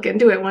 We could look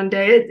into it one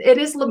day. It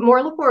is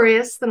more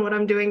laborious than what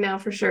I'm doing now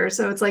for sure.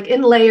 So it's like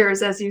in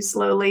layers as you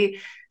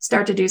slowly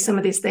start to do some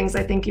of these things.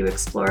 I think you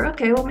explore.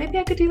 Okay, well maybe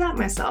I could do that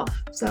myself.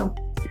 So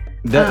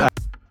That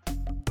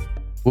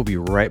we'll be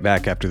right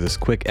back after this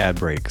quick ad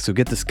break. So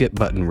get the skip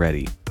button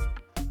ready.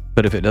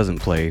 But if it doesn't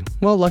play,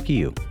 well, lucky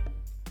you.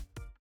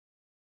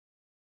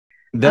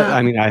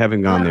 I mean, I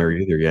haven't gone there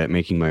either yet.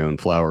 Making my own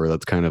flour,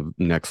 that's kind of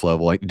next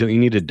level. Like, don't you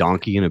need a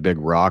donkey and a big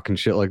rock and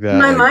shit like that? In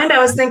my like, mind, I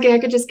was thinking I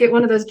could just get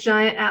one of those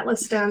giant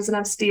Atlas stones and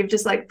have Steve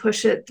just like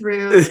push it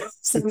through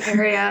some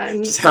area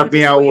and just have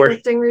me out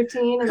weightlifting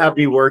routine. And have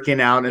me working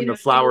out in the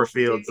flower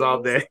fields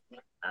all day.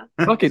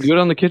 Fuck it, do it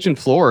on the kitchen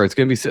floor. It's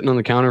gonna be sitting on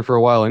the counter for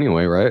a while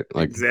anyway, right?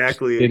 Like,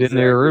 exactly. Get in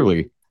there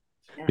early.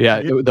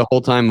 Yeah, the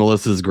whole time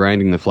Melissa's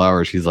grinding the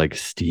flour, she's like,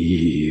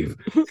 Steve.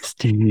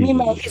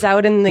 Meanwhile, he's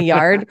out in the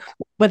yard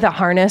with a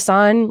harness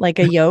on, like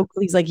a yoke.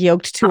 He's like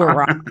yoked to a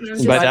rock.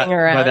 By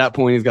that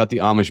point, he's got the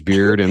Amish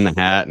beard and the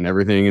hat and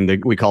everything,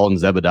 and we call him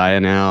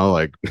Zebediah now.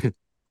 Like,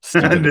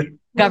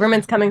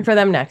 government's coming for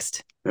them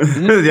next.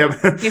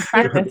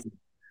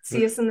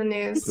 See us in the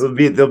news.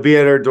 They'll be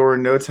at our door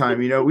in no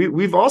time. You know,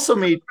 we've also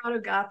made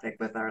proto-gothic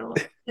with our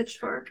little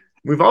pitchfork.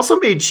 We've also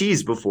made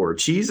cheese before.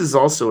 Cheese is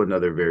also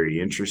another very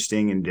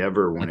interesting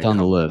endeavor when it's on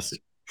the list.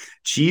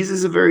 Cheese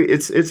is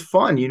it's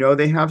fun. You know,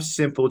 they have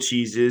simple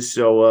cheeses.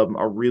 So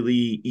a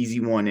really easy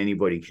one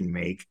anybody can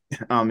make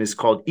is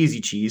called easy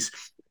cheese.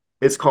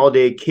 It's called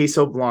a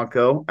queso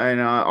blanco,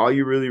 and all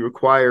you really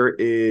require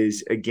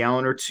is a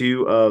gallon or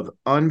two of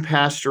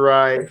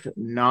unpasteurized,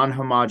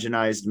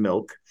 non-homogenized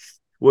milk,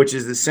 which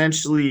is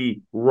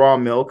essentially raw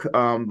milk.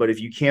 But if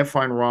you can't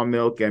find raw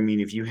milk, I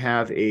mean, if you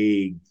have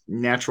a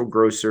natural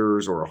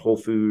grocers or a Whole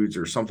Foods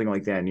or something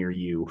like that near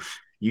you,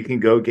 you can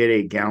go get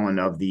a gallon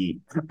of the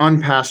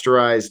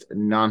unpasteurized,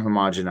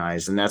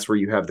 non-homogenized, and that's where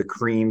you have the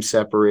cream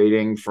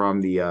separating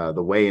from the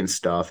whey and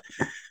stuff.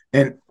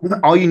 And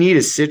all you need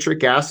is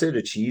citric acid,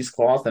 a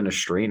cheesecloth, and a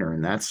strainer,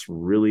 and that's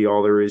really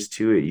all there is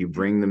to it. You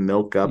bring the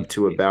milk up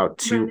to about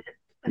two.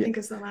 I think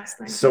is the last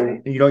thing. So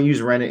right? You don't use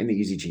rennet in the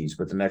easy cheese,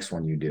 but the next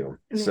one you do.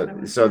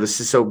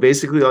 So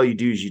basically all you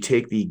do is you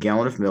take the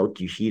gallon of milk,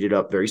 you heat it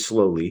up very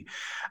slowly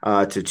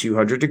to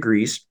 200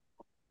 degrees.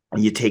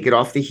 And you take it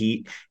off the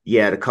heat. You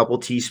add a couple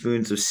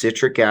teaspoons of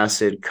citric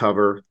acid,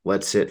 cover,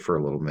 let sit for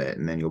a little bit,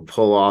 and then you'll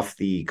pull off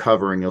the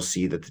cover and you'll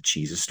see that the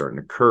cheese is starting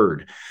to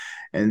curd.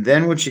 And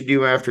then what you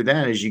do after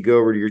that is you go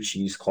over to your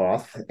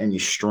cheesecloth and you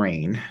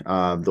strain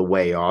the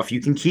whey off.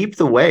 You can keep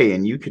the whey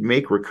and you can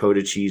make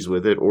ricotta cheese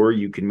with it, or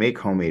you can make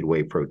homemade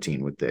whey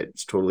protein with it.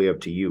 It's totally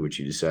up to you what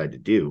you decide to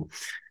do.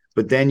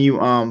 But then you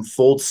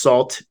fold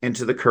salt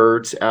into the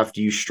curds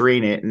after you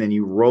strain it, and then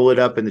you roll it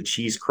up in the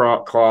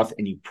cheesecloth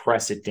and you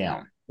press it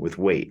down with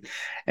weight.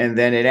 And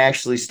then it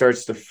actually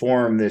starts to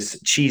form this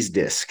cheese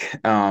disc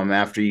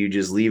after you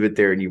just leave it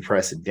there and you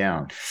press it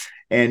down.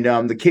 And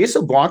the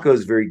queso blanco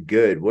is very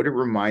good. What it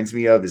reminds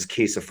me of is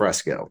queso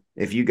fresco.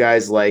 If you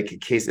guys like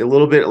a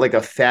little bit like a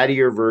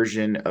fattier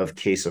version of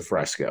queso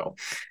fresco.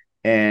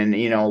 And,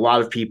 you know, a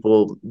lot of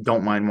people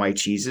don't mind white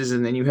cheeses.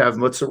 And then you have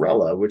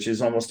mozzarella, which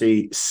is almost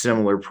a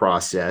similar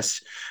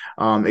process,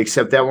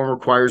 except that one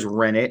requires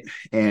rennet.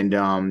 And,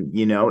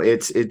 you know,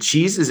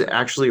 cheese is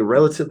actually a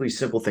relatively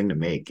simple thing to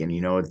make. And, you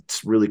know,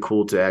 it's really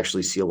cool to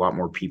actually see a lot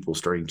more people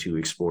starting to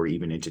explore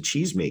even into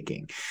cheese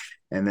making.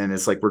 And then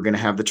it's like, we're going to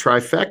have the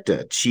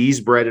trifecta: cheese,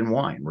 bread, and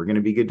wine. We're going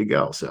to be good to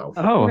go. So,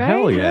 oh, right?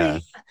 Hell yeah.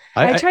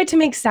 I tried to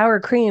make sour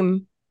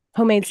cream,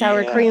 homemade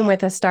sour cream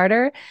with a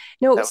starter.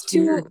 No,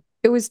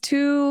 it was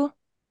too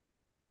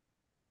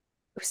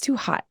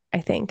hot,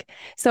 I think.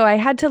 So I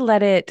had to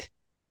let it.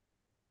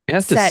 It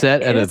has to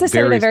set at a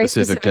very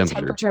specific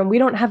temperature. And we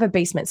don't have a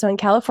basement. So in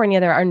California,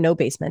 there are no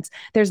basements.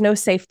 There's no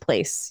safe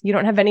place. You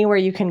don't have anywhere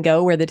you can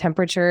go where the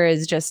temperature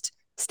is just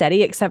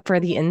steady except for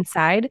the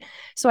inside.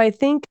 So I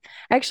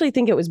actually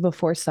think it was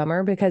before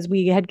summer, because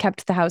we had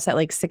kept the house at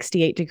like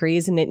 68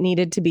 degrees and it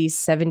needed to be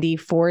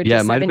 74 to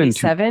 77. It might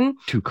have been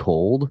too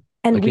cold.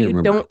 And we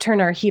don't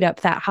turn our heat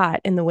up that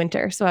hot in the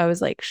winter. So I was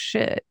like,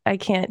 shit, I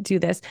can't do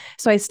this.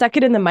 So I stuck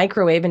it in the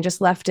microwave and just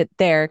left it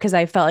there because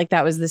I felt like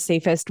that was the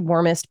safest,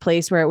 warmest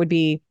place where it would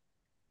be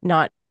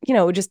not, you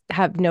know, just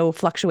have no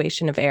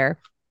fluctuation of air.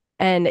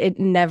 And it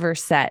never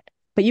set.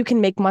 But you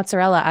can make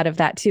mozzarella out of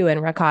that too,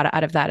 and ricotta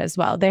out of that as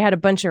well. They had a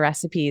bunch of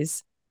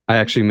recipes. I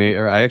actually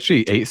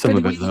ate some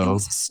of it though. It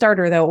was a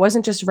starter though. It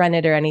wasn't just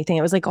rennet or anything.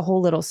 It was like a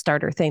whole little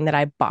starter thing that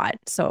I bought.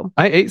 So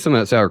I ate some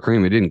of that sour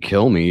cream. It didn't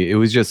kill me. It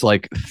was just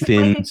like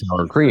thin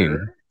sour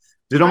cream.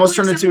 It almost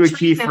turned into a Someone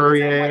kefir. tweeted me,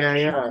 Yeah,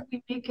 yeah, "What are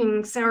you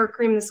making sour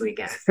cream this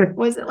weekend?"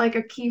 Was it like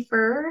a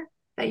kefir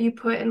that you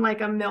put in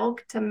like a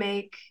milk to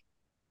make?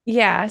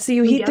 Yeah. So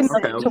you I'm heat the guessing.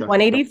 milk Okay, to okay.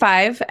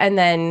 185, and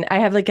then I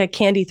have like a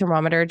candy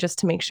thermometer just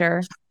to make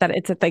sure that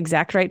it's at the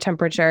exact right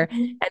temperature. Mhm.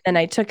 And then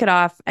I took it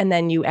off, and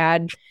then you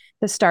add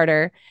the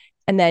starter,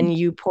 and then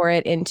you pour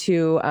it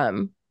into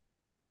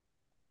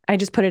I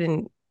just put it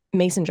in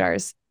mason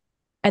jars,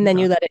 and then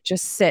Okay. you let it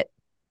just sit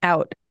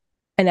out.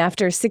 And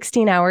after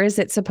 16 hours,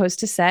 it's supposed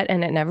to set,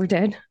 and it never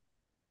did.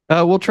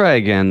 We'll try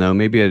again though.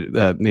 Maybe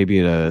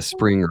at a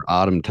spring or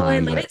autumn Well, I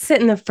time. let But it sit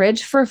in the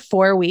fridge for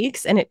 4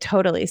 weeks, and it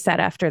totally set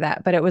after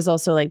that. But it was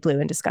also like blue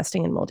and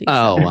disgusting and moldy.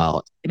 oh So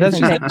well, that's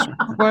different just thing.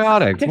 probiotic.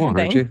 Come Different on,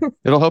 aren't thing. you?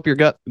 It'll help your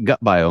gut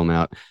biome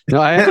out. No,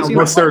 I have seen a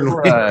Most lot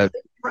certainly. more,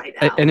 Right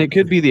out. and it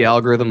could be the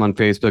algorithm on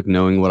Facebook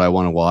knowing what I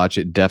want to watch.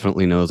 It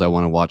definitely knows I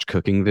want to watch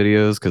cooking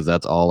videos because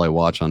that's all I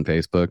watch on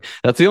Facebook.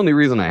 That's the only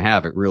reason I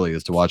have it really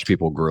is to watch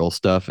people grill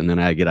stuff, and then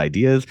I get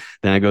ideas.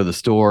 Then I go to the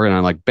store and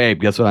I'm like,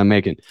 babe, guess what I'm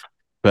making?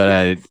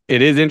 But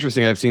it is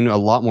interesting. I've seen a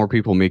lot more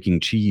people making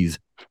cheese,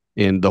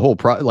 and the whole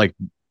like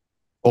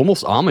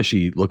almost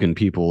Amishy looking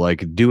people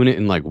like doing it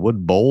in like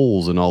wood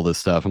bowls and all this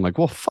stuff. I'm like,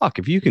 well, fuck,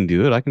 if you can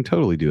do it, I can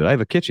totally do it. I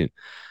have a kitchen.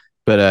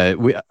 But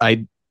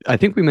I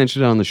think we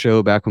mentioned it on the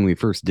show back when we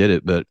first did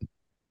it, but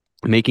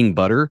making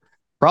butter,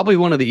 probably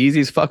one of the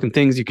easiest fucking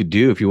things you could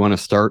do if you want to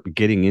start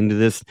getting into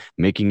this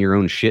making your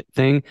own shit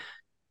thing.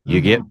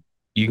 Mhm.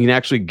 You can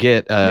actually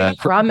get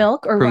Raw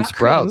milk or from raw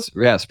Sprouts.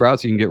 cream. Yeah,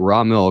 Sprouts, you can get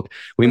raw milk.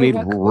 We made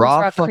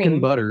raw fucking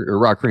cream. butter or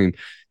raw cream.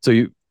 So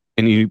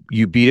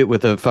you beat it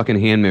with a fucking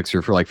hand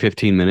mixer for like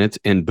 15 minutes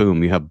and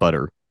boom, you have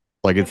butter.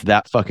 Like it's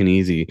that fucking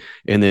easy.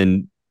 And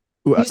then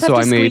You just have so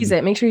to I made squeeze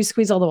it. Make sure you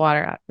squeeze all the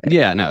water out of it.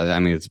 yeah, no, I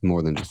mean it's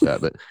more than just that,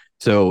 but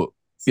so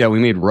yeah, we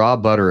made raw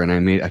butter and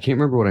I can't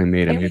remember what I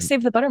made. I And we made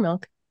save the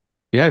buttermilk.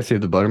 yeah, I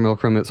saved the buttermilk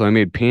from it. So I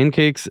made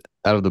pancakes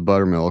out of the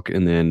buttermilk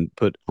and then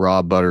put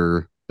raw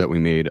butter that we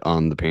made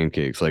on the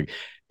pancakes. Like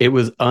it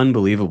was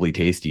unbelievably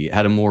tasty. It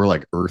had a more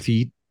like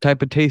earthy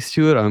type of taste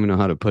to it. I don't even know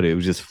how to put it. It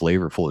was just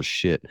flavorful as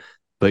shit.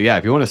 But yeah,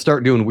 if you want to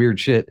start doing weird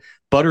shit,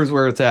 butter's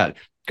where it's at.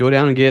 Go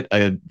down and get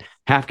a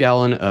half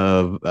gallon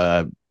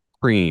of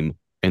cream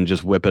and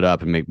just whip it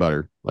up and make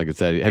butter. Like I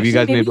said, have you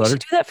guys Maybe made we butter? should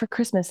do that for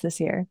Christmas this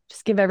year.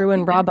 Just give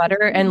everyone raw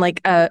butter and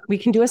like we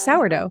can do a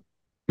sourdough.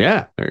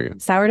 Yeah, there you go.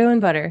 Sourdough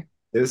and butter.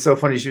 It was so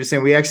funny. She was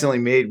saying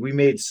we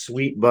made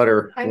sweet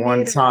butter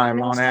one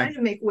time I on was it. trying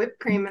to make whipped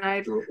cream, and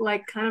I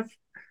like kind of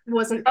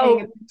wasn't Oh,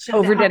 paying attention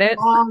overdid to how it.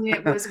 long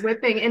it was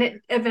whipping, and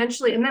it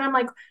eventually. And then I'm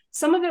like,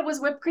 some of it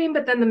was whipped cream,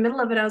 but then the middle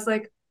of it, I was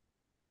like,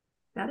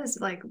 that is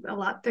like a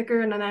lot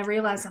thicker. And then I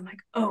realized I'm like,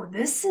 oh,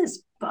 this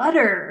is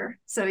butter.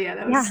 So yeah,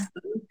 that was.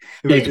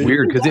 Yeah. It's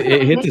weird because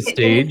it hits a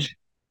stage.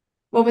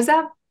 What was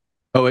that?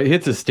 Oh, it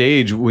hits a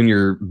stage when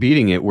you're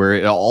beating it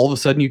where all of a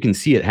sudden you can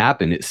see it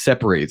happen. It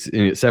separates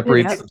and it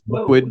separates Yep.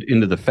 liquid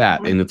into the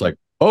fat. And it's like,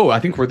 oh,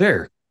 I think we're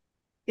there.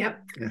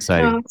 Yep.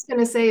 Exciting. No, I was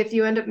gonna say if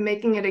you end up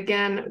making it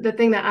again, the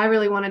thing that I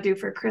really want to do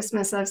for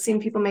Christmas, I've seen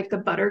people make the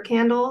butter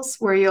candles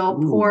where you'll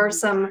pour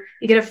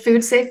you get a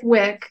food safe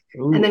wick,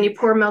 and then you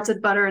pour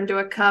melted butter into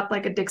a cup,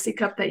 like a Dixie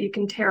cup that you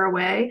can tear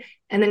away,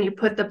 and then you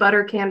put the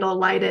butter candle,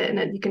 light it, and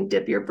then you can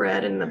dip your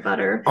bread in the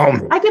butter.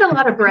 I get a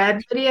lot of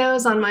bread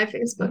videos on my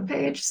Facebook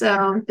page,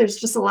 so there's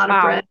just a lot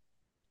of bread.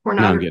 We're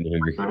Now not I'm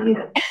getting hungry.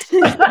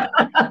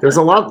 There's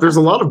a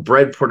lot of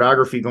bread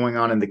pornography going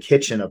on in the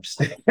kitchen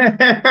upstairs.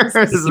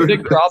 It's a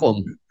big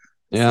problem.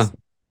 Yeah.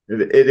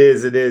 It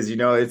is. You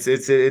know,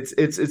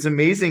 it's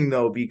amazing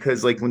though,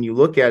 because like when you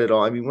look at it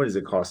all, I mean, what does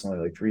it cost? Only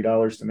like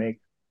 $3 to make?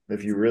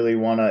 If you really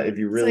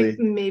it's like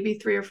maybe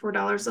 $3 or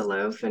 $4 a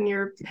loaf, and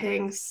you're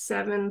paying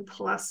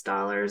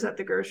 $7+ at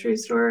the grocery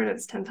store, and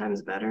it's 10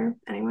 times better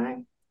anyway.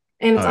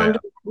 And it's on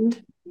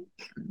demand.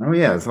 Oh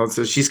yeah.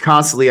 So she's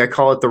constantly, I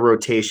call it the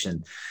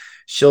rotation.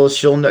 She'll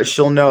know. That's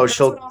what I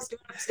was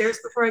doing upstairs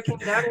before I came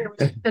down here,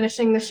 was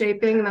finishing the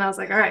shaping, and then I was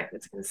like, all right,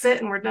 it's gonna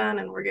sit and we're done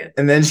and we're good.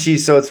 And then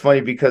so it's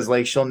funny because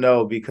like she'll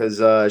know because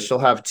she'll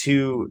have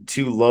two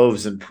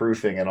loaves and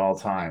proofing at all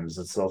times.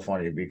 It's so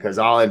funny because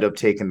I'll end up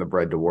taking the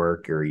bread to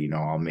work, or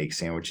I'll make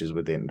sandwiches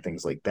with it and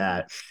things like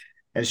that.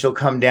 And she'll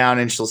come down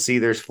and she'll see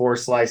there's 4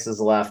 slices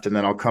left, and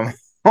then I'll come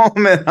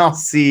home and I'll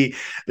see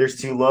there's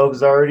 2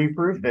 loaves already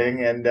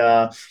proofing,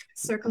 and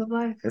Circle of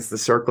life. it's the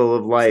circle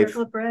of life.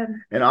 Circle of bread.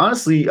 And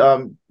honestly,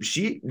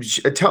 she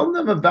tell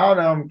them about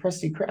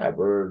Krusty Krab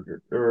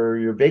or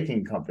your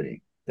baking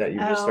company that you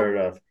just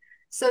started off.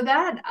 So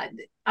that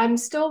I'm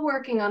still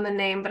working on the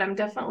name, but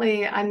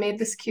I made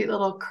this cute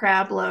little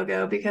crab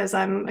logo because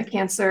I'm a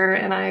Cancer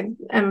and I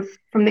am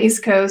from the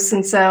East Coast,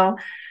 and so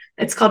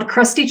it's called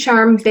Krusty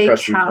Charm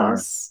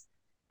Bakehouse.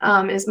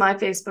 Is my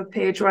Facebook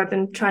page where I've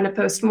been trying to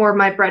post more of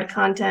my bread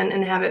content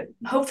and have it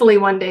hopefully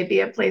one day be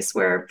a place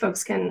where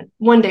folks can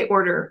one day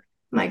order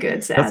my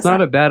goods. That's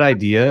not a bad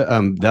idea.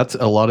 That's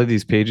a lot of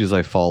these pages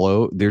I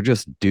follow. They're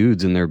just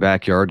dudes in their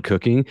backyard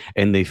cooking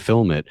and they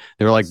film it.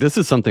 They're like, this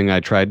is something I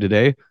tried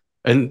today.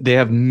 And they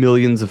have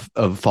millions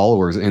of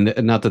followers. And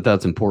not that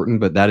that's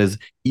important, but that is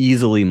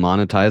easily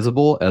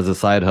monetizable as a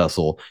side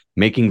hustle,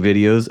 making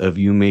videos of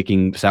you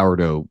making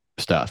sourdough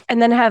stuff.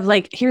 And then have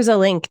like, here's a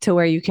link to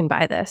where you can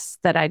buy this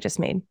that I just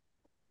made.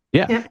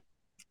 Yeah. Yep.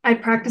 I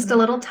practiced a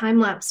little time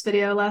lapse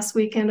video last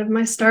weekend of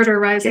my starter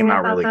rising. I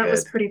thought really that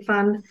was pretty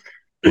fun.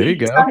 There you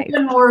go. So I'm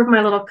doing more of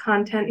my little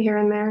content here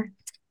and there.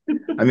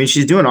 I mean,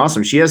 she's doing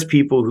awesome. She has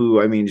people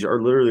who, I mean,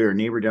 are literally her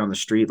neighbor down the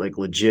street, like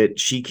legit.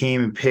 She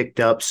came and picked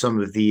up some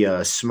of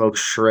the smoked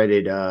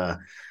shredded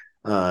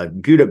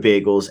Gouda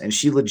bagels, and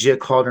she legit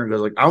called her and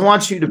goes like, "I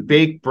want you to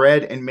bake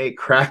bread and make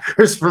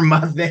crackers for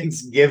my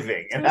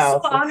Thanksgiving." And I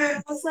was so honored.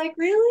 I was like,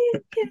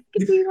 "Really? Can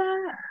you do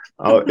that?"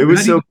 Oh, it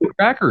was so cool.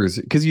 Crackers,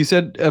 because you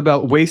said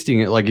about wasting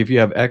it, like if you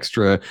have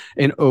extra.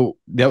 And oh,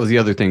 that was the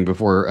other thing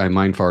before I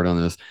mind fart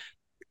on this.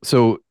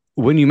 So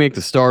when you make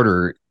the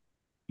starter,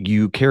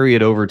 you carry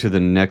it over to the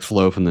next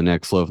loaf and the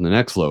next loaf and the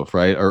next loaf,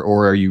 right?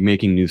 Or are you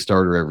making new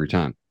starter every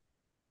time?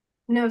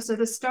 No, so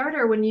the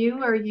starter, when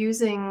you are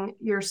using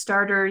your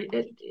starter,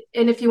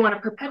 and if you want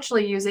to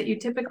perpetually use it, you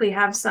typically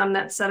have some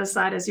that's set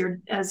aside as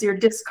your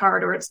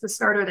discard, or it's the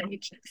starter that you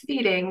keep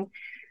feeding.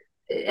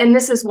 And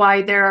this is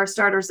why there are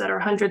starters that are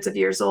hundreds of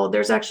years old.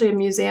 There's actually a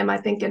museum, I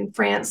think, in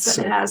France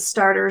that has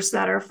starters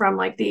that are from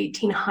like the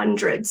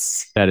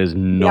 1800s. That is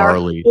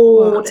gnarly.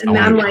 Old, and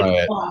I'm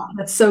like, oh,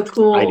 that's so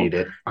cool. I need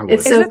it.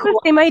 It's so cool.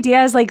 The same idea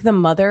as like the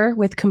mother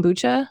with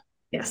kombucha?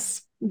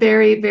 Yes.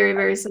 Very, very,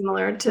 very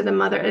similar to the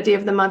idea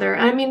of the mother.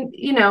 I mean,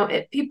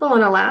 people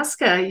in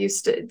Alaska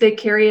they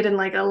carry it in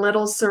like a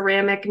little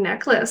ceramic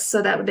necklace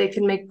so that they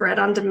can make bread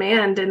on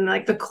demand in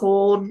like the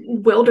cold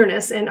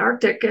wilderness in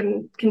Arctic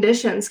and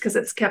conditions, because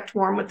it's kept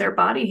warm with their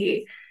body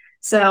heat.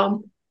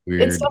 So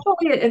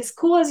it's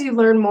cool as you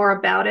learn more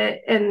about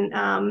it.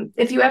 And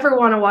if you ever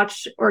want to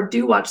watch or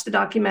do watch the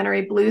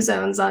documentary Blue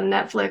Zones on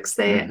Netflix,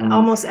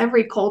 almost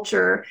every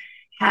culture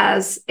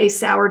has a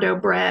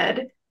sourdough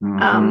bread.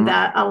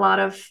 That a lot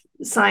of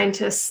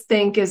scientists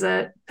think is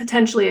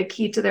potentially a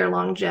key to their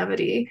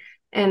longevity.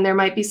 And there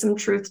might be some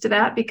truth to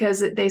that, because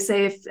they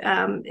say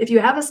if you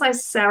have a slice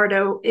of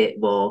sourdough, it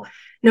will,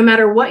 no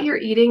matter what you're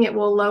eating, it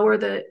will lower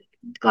the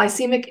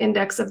glycemic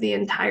index of the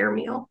entire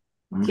meal,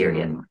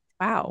 period.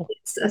 Wow.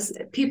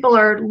 People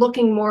are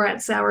looking more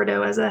at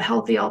sourdough as a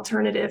healthy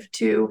alternative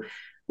to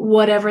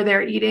whatever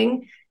they're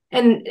eating.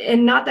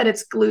 And not that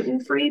it's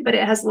gluten-free, but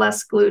it has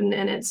less gluten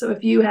in it. So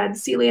if you had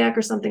celiac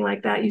or something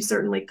like that, you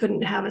certainly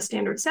couldn't have a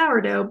standard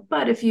sourdough.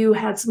 But if you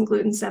had some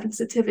gluten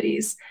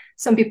sensitivities,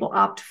 some people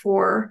opt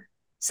for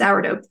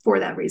sourdough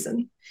for that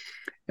reason.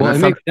 Well, it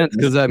makes sense,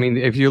 because I mean,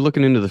 if you're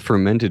looking into the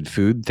fermented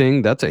food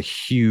thing, that's a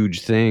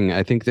huge thing.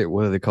 I think that,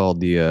 what are they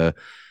called? The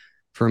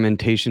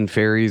fermentation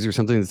fairies or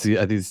something. It's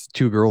these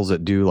two girls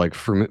that do like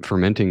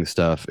fermenting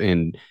stuff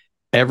and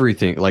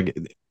everything, like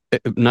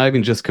not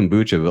even just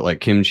kombucha, but like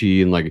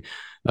kimchi and like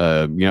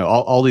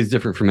all these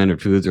different fermented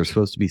foods are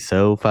supposed to be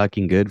so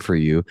fucking good for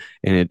you.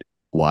 And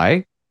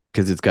why?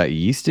 Because it's got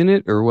yeast in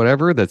it or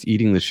whatever that's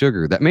eating the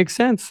sugar. That makes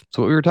sense. It's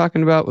what we were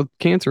talking about with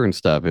cancer and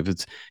stuff.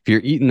 If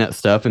you're eating that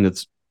stuff and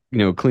it's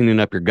cleaning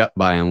up your gut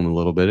biome a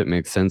little bit, it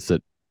makes sense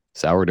that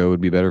sourdough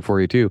would be better for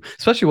you too,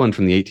 especially one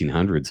from the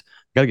 1800s.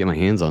 Got to get my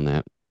hands on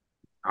that.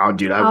 Oh,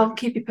 dude, I'll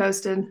keep you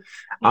posted.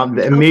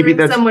 Maybe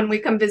that's someone we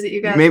come visit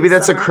you guys. Maybe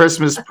that's a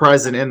Christmas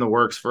present in the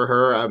works for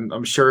her.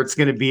 I'm sure it's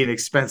going to be an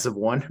expensive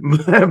one,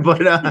 but it'd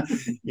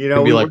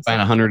be like buying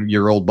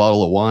 100-year-old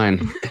bottle of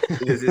wine.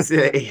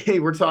 Hey,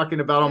 we're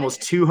talking about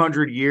almost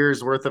 200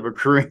 years worth of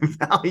accruing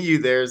value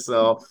there.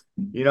 So,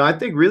 I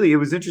think really it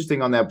was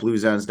interesting on that Blue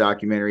Zones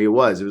documentary. It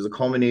was a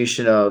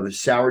culmination of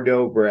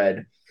sourdough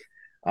bread.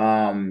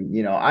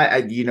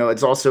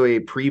 It's also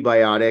a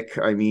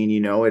prebiotic. I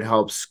mean, it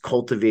helps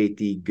cultivate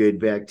the good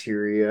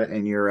bacteria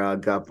in your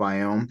gut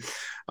biome.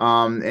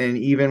 And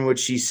even what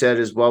she said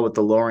as well with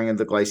the lowering of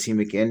the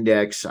glycemic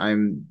index, I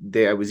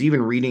was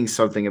even reading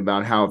something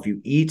about how if you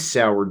eat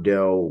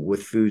sourdough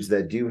with foods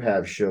that do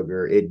have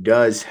sugar, it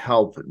does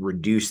help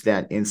reduce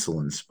that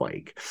insulin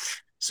spike.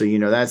 So,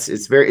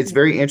 it's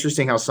very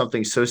interesting how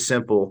something so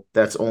simple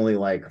that's only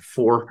like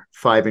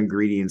 4-5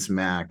 ingredients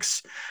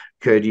max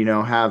could,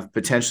 have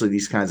potentially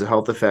these kinds of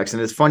health effects.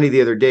 And it's funny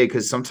the other day,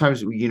 because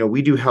sometimes,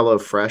 we do Hello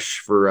Fresh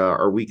for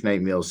our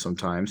weeknight meals.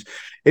 Sometimes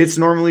it's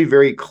normally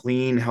very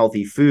clean,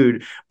 healthy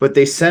food, but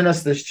they sent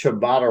us this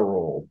ciabatta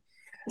roll.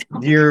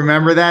 Do you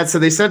remember that? So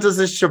they sent us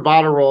this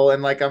ciabatta roll,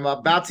 and like I'm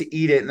about to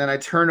eat it, and then I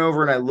turn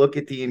over and I look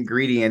at the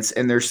ingredients,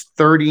 and there's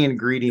 30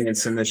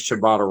 ingredients in this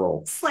ciabatta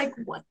roll. It's like,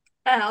 what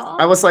the hell?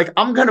 I was like,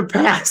 I'm gonna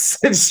pass.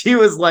 And she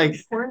was like,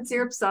 corn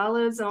syrup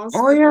solids and all.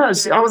 Oh yeah.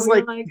 I was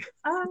like,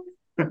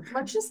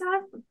 let's just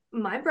have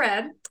my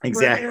bread.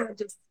 Exactly. We're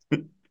just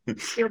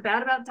feel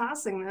bad about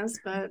tossing this,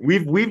 but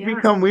we've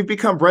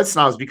become bread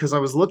snobs, because I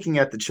was looking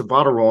at the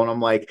ciabatta roll and I'm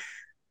like,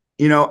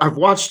 I've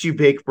watched you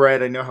bake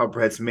bread. I know how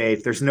bread's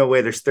made. There's no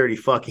way there's 30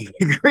 fucking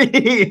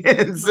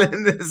ingredients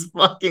in this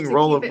fucking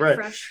roll of bread.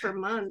 Fresh for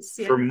months.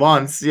 Yeah. For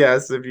months,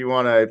 yes. If you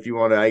wanna,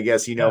 I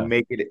guess,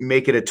 make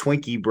it a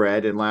Twinkie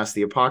bread and last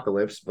the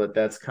apocalypse, but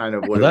that's kind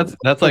of what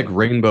that's like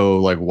rainbow,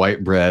 like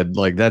white bread.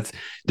 Like that's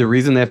the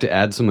reason they have to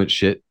add so much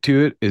shit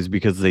to it is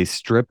because they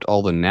stripped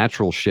all the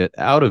natural shit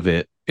out of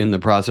it in the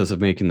process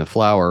of making the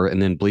flour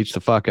and then bleached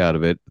the fuck out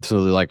of it.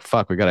 So they're like,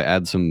 fuck, we got to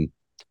add some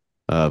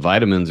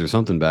vitamins or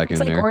something back in It's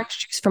like there. orange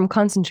juice from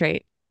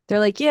concentrate. They're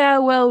like, yeah,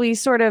 well, we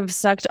sort of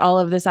sucked all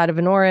of this out of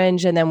an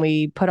orange and then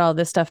we put all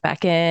this stuff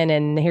back in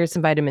and here's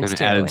some vitamins And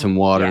too. added some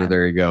water. Yeah.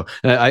 There you go.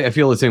 I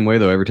feel the same way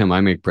though. Every time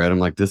I make bread, I'm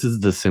like, this is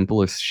the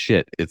simplest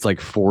shit. It's like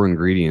 4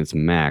 ingredients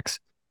max,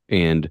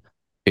 and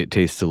it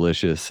tastes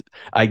delicious.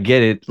 I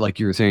get it, like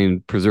you were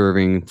saying,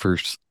 preserving for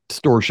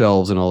store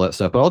shelves and all that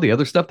stuff. But all the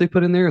other stuff they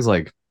put in there is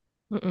like,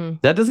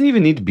 that doesn't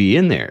even need to be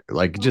in there.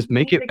 Like, just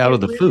make it out of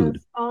the food.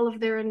 All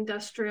of their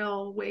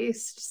industrial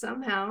waste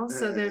somehow,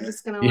 so they're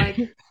just gonna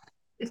like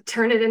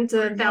turn it into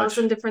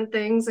 1,000 different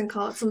things and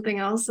call it something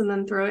else, and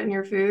then throw it in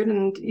your food,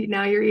 and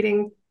now you're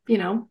eating,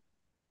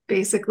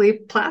 basically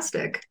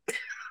plastic.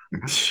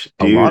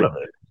 A lot of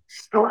it.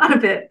 A lot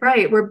of it,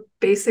 right? We're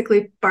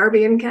basically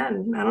Barbie and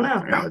Ken. I don't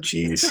know. Oh,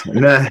 geez,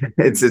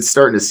 it's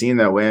starting to seem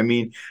that way. I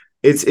mean,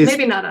 it's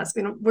maybe not us.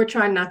 We're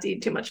trying not to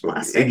eat too much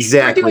plastic.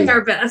 Exactly. We're doing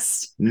our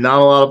best. Not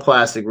a lot of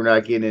plastic. We're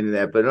not getting into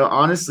that. But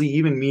honestly,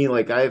 even me,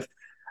 like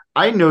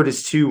I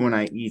noticed too when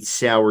I eat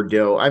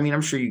sourdough. I mean,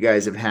 I'm sure you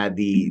guys have had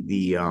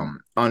the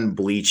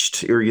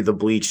unbleached or the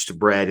bleached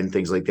bread and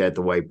things like that,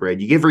 the white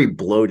bread. You get very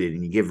bloated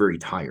and you get very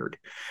tired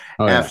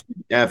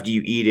after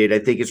you eat it. I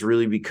think it's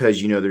really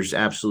because there's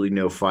absolutely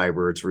no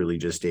fiber. It's really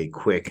just a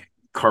quick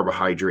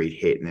carbohydrate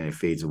hit and then it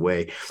fades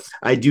away.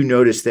 I do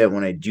notice that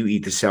when I do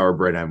eat the sour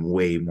bread, I'm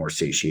way more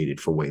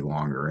satiated for way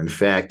longer. In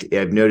fact,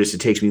 I've noticed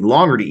it takes me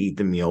longer to eat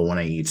the meal when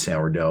I eat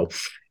sourdough.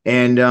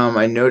 And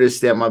I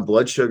noticed that my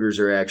blood sugars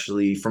are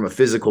actually, from a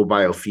physical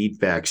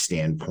biofeedback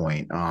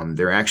standpoint,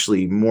 they're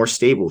actually more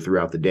stable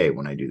throughout the day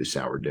when I do the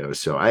sourdough.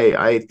 So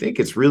I think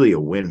it's really a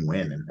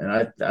win-win.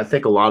 And I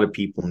think a lot of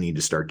people need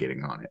to start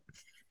getting on it.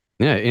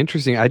 Yeah,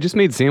 interesting. I just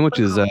made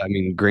sandwiches. I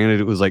mean, granted,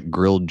 it was like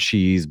grilled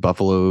cheese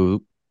buffalo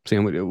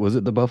sandwich. Was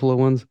it the buffalo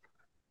ones?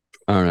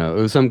 I don't know.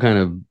 It was some kind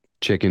of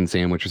chicken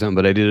sandwich or something,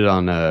 but I did it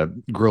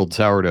on grilled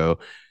sourdough,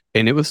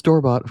 and it was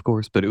store-bought, of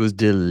course, but it was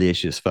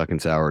delicious fucking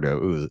sourdough.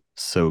 It was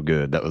so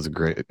good. That was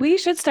great. You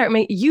should start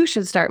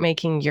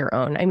making your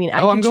own. I mean,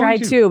 I I'm can try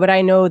too, but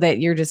I know that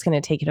you're just going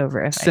to take it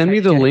over. Send me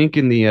the link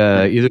in the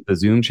either the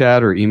Zoom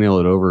chat or email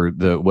it over,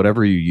 the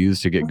whatever you use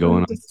to get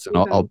going on this.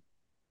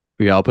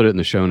 And I'll put it in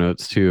the show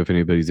notes too if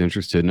anybody's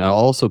interested. And I'll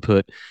also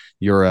put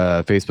your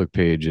Facebook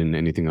page and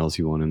anything else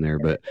you want in there.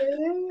 But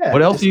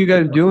what else are you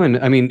guys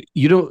doing? I mean,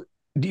 you don't.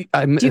 Do you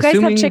guys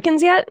have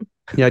chickens yet?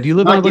 Yeah. Do you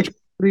live on a bunch of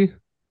property?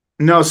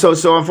 No, so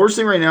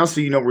unfortunately right now,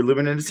 so we're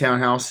living in a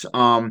townhouse.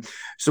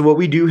 So what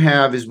we do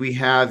have is we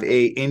have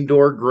a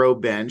indoor grow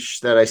bench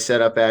that I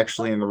set up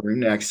actually in the room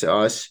next to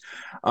us.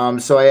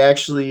 So I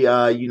actually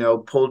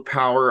pulled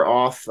power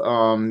off,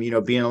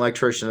 being an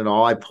electrician and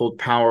all, I pulled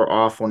power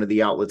off one of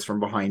the outlets from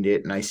behind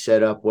it and I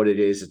set up what it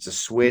is. It's a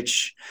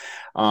switch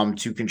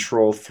to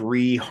control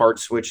 3 heart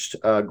switched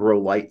grow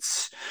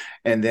lights.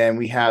 And then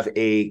we have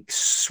a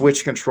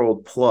switch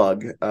controlled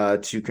plug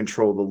to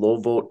control the low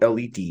volt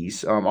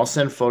LEDs. I'll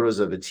send photos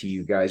of it to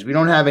you guys. We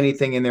don't have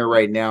anything in there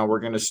right now. We're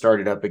going to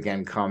start it up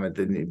again come at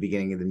the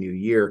beginning of the new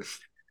year.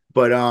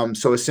 But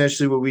so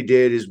essentially what we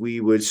did is we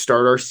would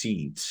start our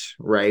seeds,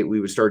 right? We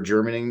would start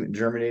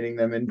germinating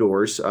them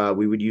indoors.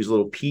 We would use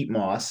little peat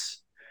moss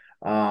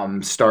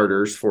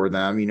starters for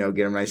them, get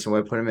them nice and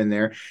wet, put them in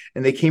there.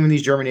 And they came in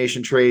these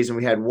germination trays, and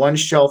we had one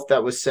shelf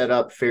that was set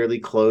up fairly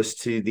close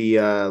to the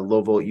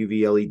low volt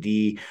UV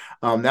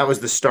LED. That was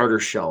the starter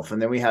shelf.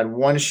 And then we had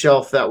one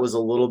shelf that was a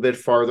little bit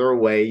farther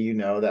away,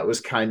 that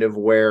was kind of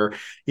where,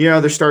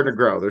 they're starting to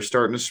grow. They're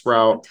starting to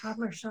sprout.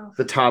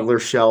 The toddler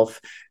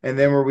shelf. And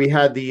then where we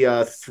had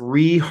the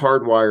 3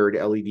 hardwired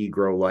LED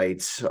grow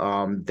lights,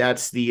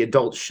 that's the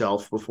adult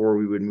shelf before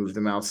we would move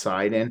them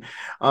outside. And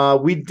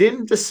we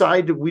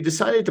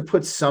decided to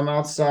put some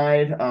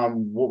outside.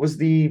 What was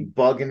the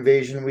bug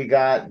invasion we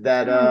got?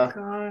 That oh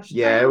gosh,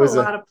 yeah, it was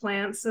a lot of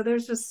plants. So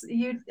there's just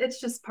it's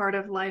just part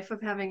of life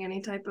of having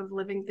any type of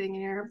living thing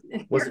in your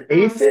was it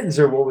aphids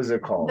or what was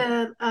it called?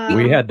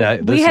 We had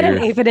that. We had an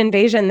aphid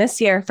invasion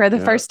this year for the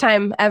first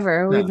time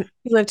ever. We've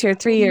lived here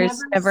 3 years,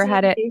 never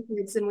had it.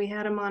 Aphids, and we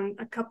had them on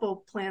a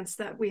couple plants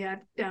that we had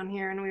down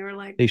here, and we were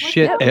like, they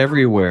shit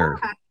everywhere.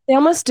 They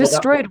almost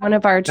destroyed one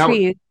of our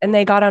trees, and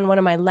they got on one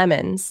of my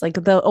lemons. Like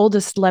the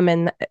oldest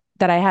lemon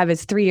that I have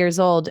is 3 years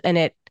old, and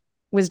it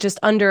was just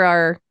under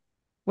our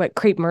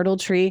crepe myrtle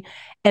tree.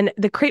 And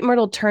the crepe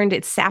myrtle turned,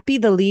 it's sappy.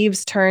 The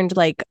leaves turned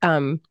like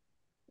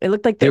it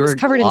looked like it was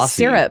covered in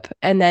syrup,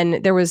 and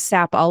then there was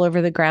sap all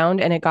over the ground,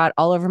 and it got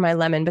all over my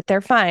lemon. But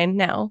they're fine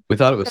now. We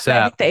thought it was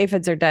sap. The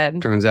aphids are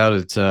dead. Turns out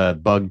it's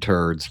bug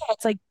turds. Yeah,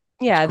 it's like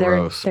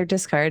they're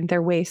discard.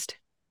 They're waste.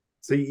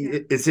 So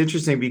it's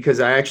interesting because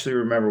I actually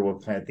remember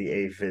what plant the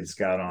aphids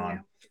got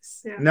on.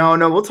 Yeah. No,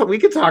 we'll talk. We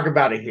could talk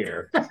about it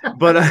here.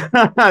 But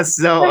What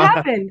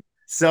happened?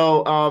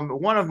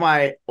 one of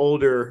my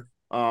older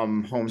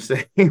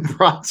homesteading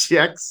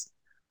projects,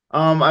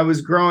 I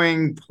was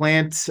growing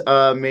plant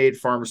made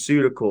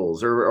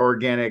pharmaceuticals or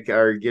organic,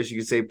 or I guess you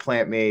could say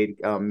plant made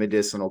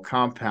medicinal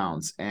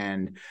compounds.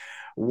 And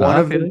one I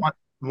of feel the it.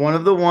 one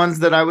of the ones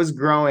that I was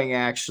growing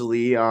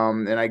actually,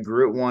 and I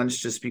grew it once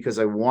just because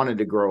I wanted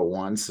to grow it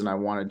once and I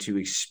wanted to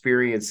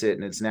experience it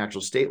in its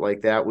natural state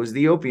like that, was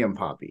the opium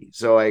poppy.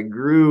 So I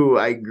grew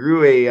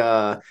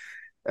a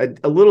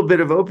little bit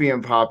of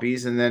opium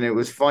poppies, and then it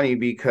was funny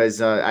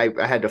because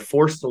I had to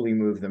forcefully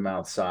move them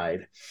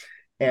outside,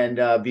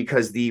 and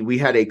because the we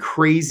had a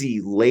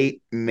crazy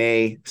late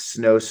May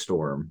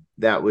snowstorm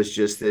that was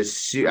just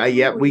this.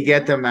 Yeah, we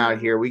get them out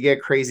here. We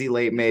get crazy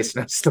late May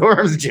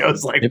snowstorms.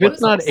 Joe's like, If what?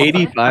 it's not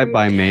 85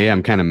 by May,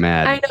 I'm kind of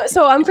mad. I know.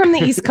 So I'm from the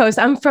East Coast.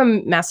 I'm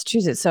from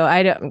Massachusetts, so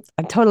I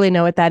totally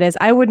know what that is.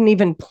 I wouldn't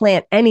even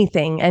plant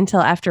anything until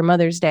after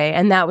Mother's Day,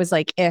 and that was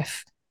like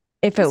if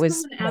it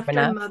was after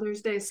enough.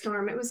 Mother's Day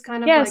storm. It was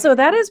kind of Yeah, like so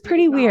that is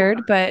pretty weird,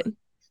 but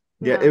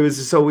Yeah, it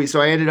was so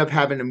I ended up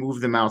having to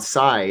move them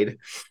outside,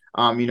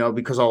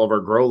 because all of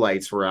our grow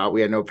lights were out.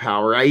 We had no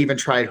power. I even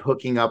tried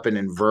hooking up an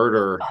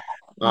inverter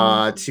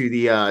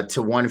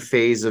to one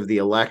phase of the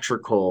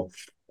electrical.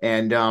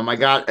 And I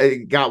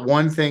got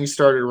one thing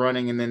started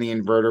running and then the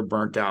inverter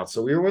burnt out.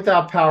 So we were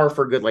without power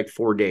for a good like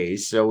 4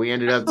 days. So we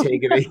ended up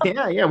taking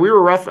it. Yeah, we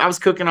were rough. I was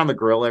cooking on the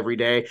grill every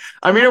day.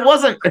 I mean, it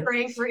wasn't it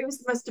was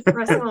the most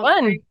depressing little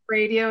fun.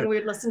 radio, and we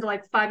would listen to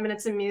like 5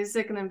 minutes of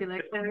music and then be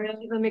like, all right,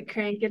 let me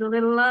crank it a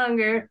little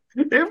longer.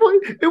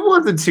 it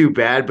wasn't too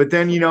bad, but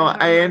then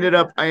I ended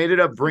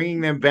up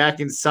bringing them back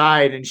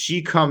inside, and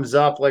she comes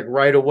up like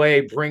right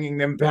away, bringing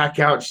them back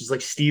out. She's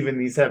like, "Steven,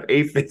 these have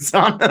aphids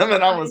on them,"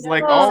 and I was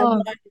like,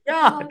 "Oh my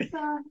god!"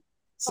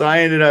 So I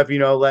ended up,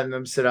 letting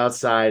them sit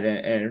outside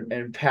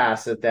and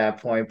pass at that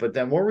point. But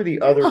then what were the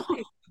other?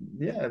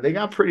 Yeah, they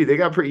got pretty. They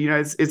got pretty.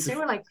 It's They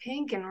were like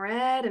pink and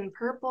red and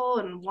purple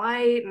and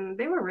white, and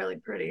they were really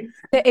pretty.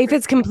 the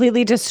aphids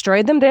completely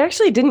destroyed them. They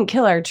actually didn't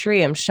kill our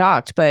tree. I'm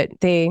shocked, but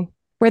they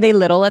were they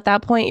little at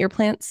that point, your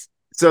plants?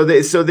 So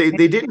they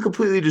didn't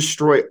completely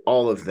destroy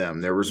all of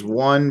them. There was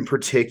one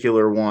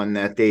particular one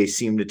that they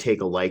seemed to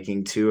take a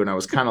liking to, and I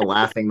was kind of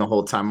laughing the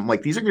whole time. I'm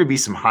like, these are going to be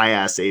some high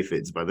ass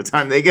aphids by the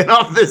time they get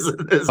off this.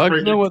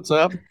 Bugs know what's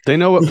up. They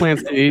know what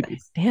plants to eat.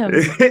 Damn.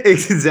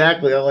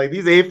 Exactly. I'm like,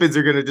 these aphids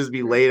are going to just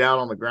be laid out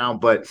on the ground.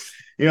 But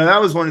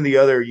that was one of the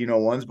other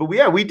ones. But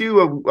we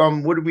do.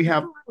 What did we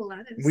have?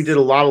 We did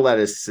a lot of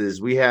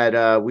lettuces. We had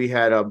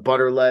a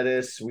butter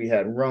lettuce. We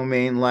had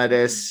romaine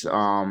lettuce.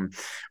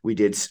 We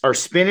did our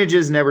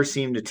spinaches never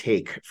seemed to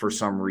take for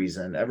some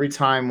reason. Every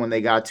time when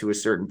they got to a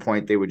certain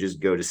point, they would just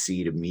go to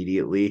seed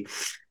immediately.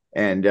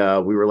 And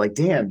we were like,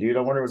 damn, dude,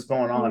 I wonder what's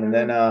going on. And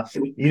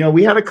then,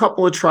 we had a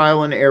couple of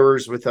trial and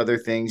errors with other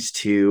things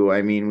too.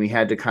 I mean, we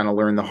had to kind of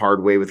learn the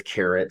hard way with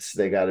carrots.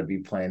 They got to be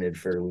planted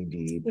fairly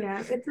deep.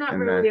 Yeah, it's not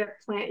really a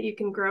plant you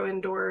can grow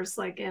indoors,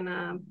 like in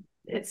a.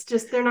 It's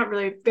just they're not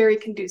really very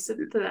conducive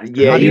to that.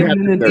 Yeah,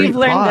 we've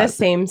learned the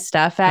same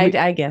stuff.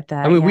 I get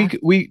that. I mean,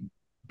 we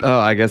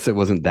I guess it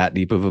wasn't that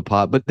deep of a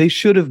pot, but they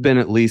should have been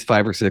at least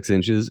 5 or 6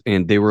 inches,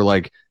 and they were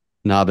like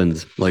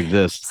nobbins like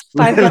this.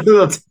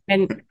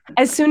 And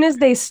as soon as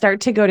they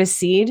start to go to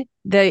seed,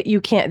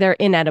 they're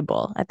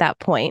inedible at that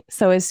point.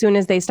 So as soon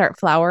as they start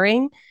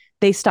flowering,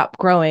 they stop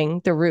growing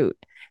the root.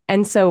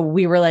 And so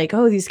we were like,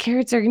 oh, these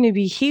carrots are going to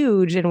be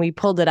huge. And we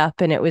pulled it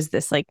up and it was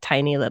this like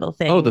tiny little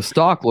thing. Oh, the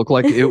stalk looked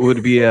like it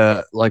would be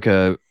a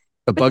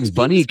Bugs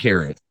Bunny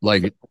carrot.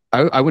 Like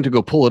I went to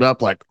go pull it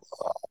up, like,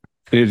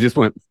 and it just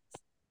went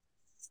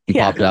and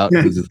popped out.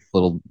 It was this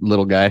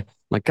little guy. I'm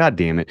like, God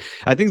damn it.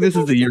 I think this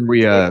is the year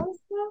we Did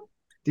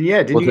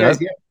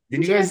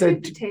you guys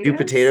do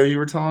potatoes you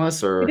were telling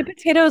us, or? We did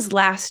potatoes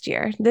last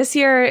year. This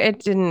year it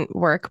didn't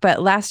work,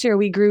 but last year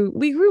we grew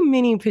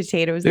mini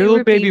potatoes. They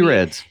were baby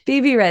reds.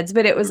 Baby reds,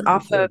 but it was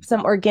off of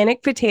some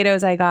organic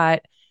potatoes I got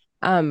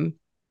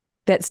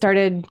that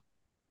started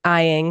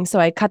eyeing. So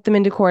I cut them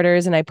into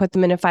quarters and I put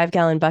them in a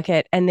 5-gallon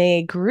bucket, and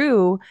they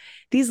grew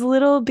these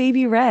little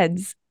baby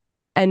reds.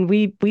 And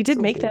we did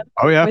make them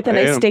with a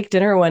nice steak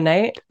dinner one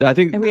night. I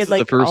think this is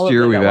like the first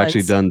year we've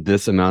actually done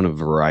this amount of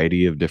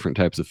variety of different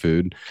types of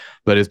food,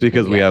 but it's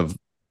because we have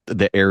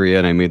the area,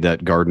 and I made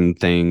that garden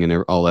thing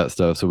and all that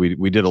stuff. So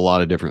we did a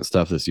lot of different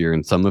stuff this year,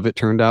 and some of it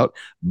turned out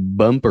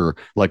bumper,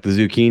 like the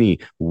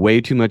zucchini. Way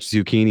too much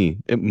zucchini,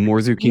 more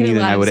zucchini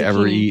than I would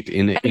ever eat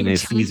in a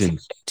season.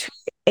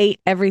 Ate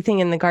everything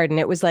in the garden.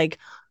 It was like,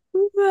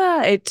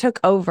 it took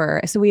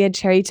over. So we had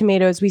cherry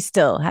tomatoes. We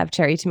still have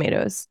cherry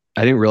tomatoes.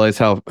 I didn't realize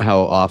how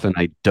often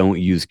I don't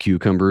use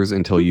cucumbers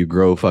until you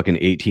grow fucking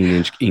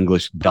 18-inch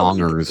English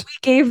dongers. We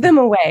gave them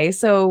away.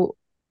 So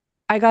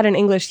I got an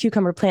English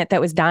cucumber plant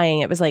that was dying.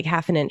 It was like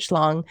half an inch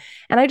long,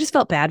 and I just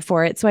felt bad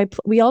for it. So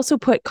we also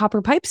put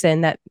copper pipes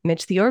in that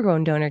Mitch, the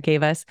orgone donor,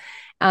 gave us.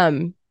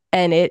 And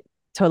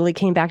totally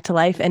came back to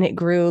life, and it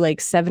grew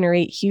like 7 or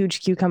 8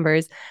 huge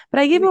cucumbers. But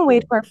I gave them away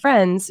to our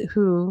friends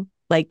who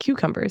like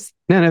cucumbers.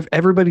 Man, if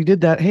everybody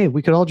did that, hey,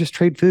 we could all just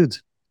trade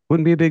foods.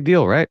 Wouldn't be a big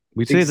deal, right?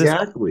 We say this all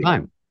the Exactly.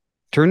 time.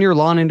 Turn your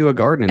lawn into a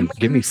garden and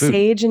give me food.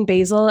 Sage and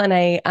basil, and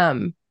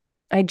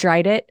I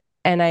dried it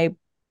and I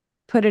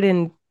put it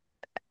in,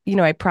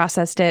 I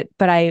processed it,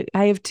 but I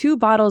have 2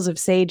 bottles of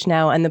sage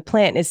now, and the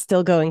plant is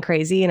still going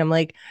crazy. And I'm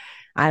like,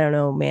 I don't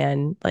know,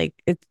 man. Like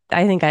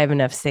I think I have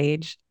enough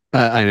sage.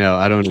 I know.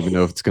 I don't even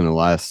know if it's going to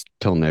last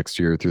till next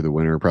year through the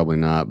winter. Probably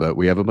not. But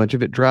we have a bunch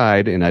of it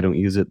dried, and I don't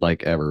use it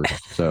like ever.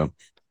 So,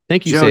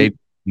 thank you, Joe, Sage.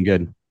 I'm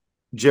good.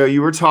 Joe,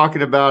 you were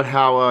talking about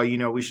how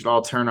we should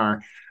all turn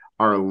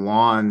our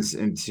lawns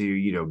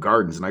into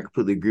gardens, and I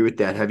completely agree with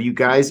that. Have you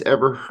guys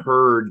ever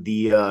heard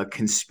the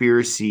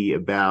conspiracy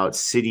about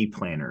city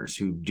planners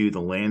who do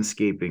the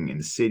landscaping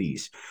in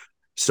cities?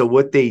 So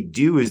what they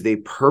do is they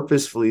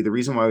purposefully, the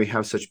reason why we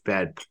have such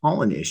bad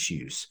pollen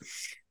issues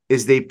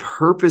is they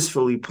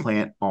purposefully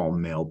plant all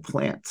male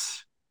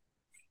plants.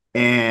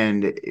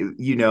 And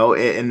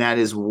and that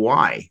is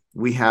why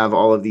we have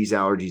all of these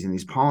allergies and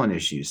these pollen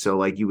issues. So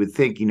like you would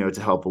think,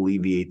 to help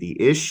alleviate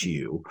the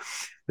issue,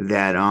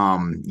 that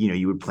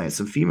you would plant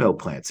some female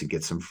plants and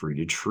get some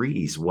fruited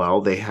trees.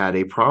 Well, they had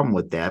a problem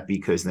with that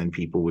because then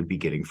people would be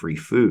getting free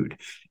food.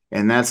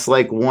 And that's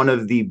like one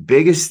of the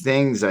biggest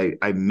things I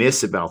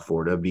miss about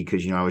Florida,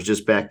 because I was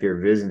just back there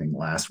visiting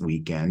last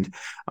weekend,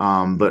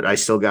 but I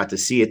still got to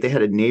see it. They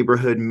had a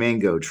neighborhood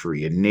mango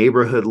tree, a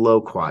neighborhood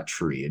loquat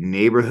tree, a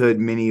neighborhood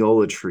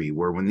mineola tree,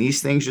 where when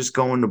these things just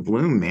go into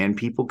bloom, man,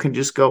 people can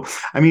just go.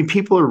 I mean,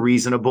 people are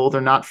reasonable. They're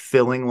not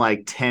filling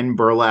like 10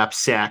 burlap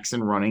sacks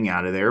and running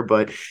out of there,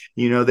 but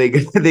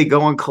they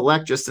go and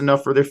collect just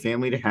enough for their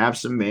family to have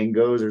some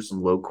mangoes or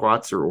some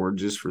loquats or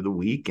oranges for the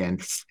week.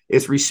 And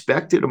it's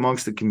respected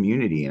amongst the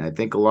community. And I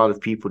think a lot of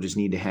people just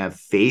need to have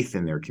faith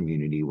in their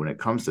community when it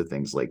comes to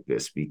things like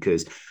this,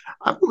 because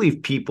I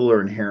believe people are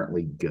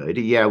inherently good.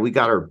 Yeah, we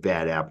got our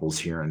bad apples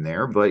here and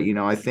there, but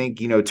I think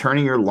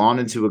turning your lawn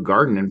into a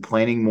garden and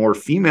planting more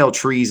female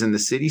trees in the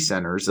city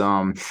centers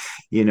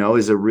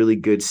is a really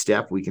good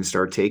step we can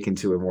start taking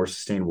to a more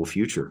sustainable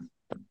future.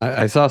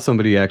 I saw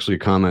somebody actually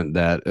comment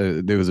that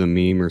there was a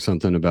meme or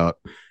something about,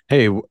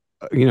 hey,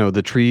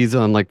 the trees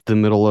on like the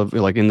middle of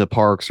like in the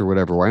parks or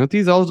whatever. Why aren't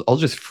these all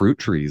just fruit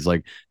trees?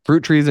 Like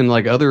fruit trees and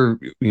like other,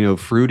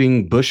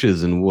 fruiting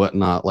bushes and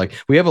whatnot. Like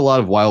we have a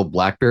lot of wild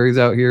blackberries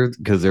out here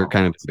because they're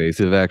kind of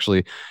invasive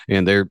actually.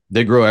 And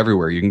they grow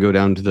everywhere. You can go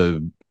down to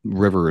the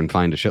river and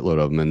find a shitload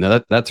of them.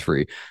 And that's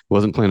free. It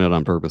wasn't planted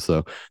on purpose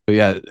though. But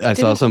yeah, I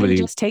saw somebody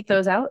just take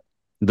those out.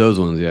 Those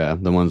ones, yeah,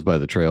 the ones by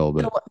the trail,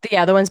 but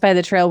the ones by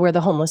the trail where the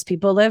homeless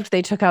people lived,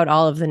 they took out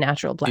all of the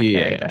natural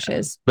blackberry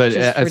bushes. But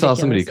I saw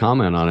somebody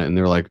comment on it, and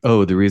they're like,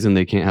 "Oh, the reason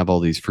they can't have all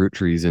these fruit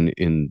trees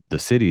in the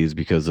city is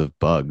because of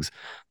bugs,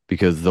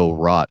 because they'll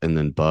rot and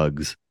then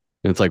bugs."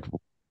 And it's like,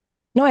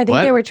 no, I think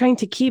they were trying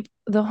to keep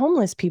the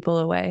homeless people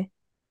away.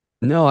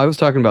 No, I was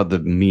talking about the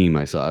meme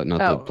I saw, not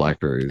the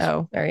blackberries.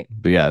 Oh, all right.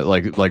 But yeah,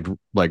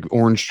 like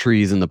orange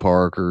trees in the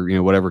park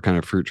or whatever kind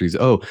of fruit trees.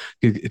 Oh,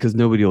 because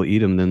nobody will eat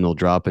them, then they'll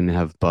drop and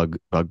have bug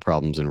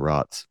problems and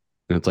rots.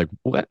 And it's like,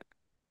 what?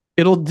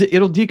 It'll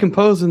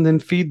decompose and then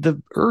feed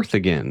the earth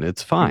again.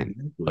 It's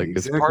fine. Like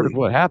it's part of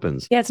what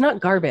happens. Yeah, it's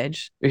not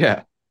garbage.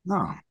 Yeah.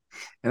 No.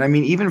 And I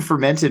mean, even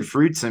fermented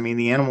fruits. I mean,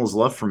 the animals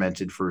love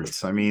fermented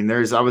fruits. I mean,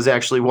 I was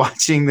actually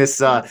watching this.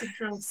 So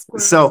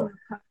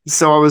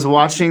I was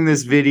watching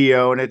this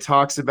video, and it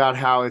talks about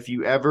how if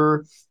you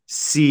ever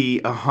see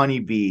a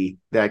honeybee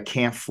that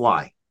can't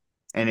fly,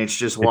 and it's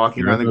just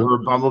walking around the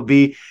groove,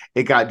 bumblebee,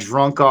 it got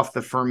drunk off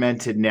the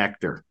fermented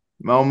nectar.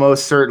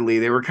 Most certainly.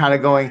 They were kind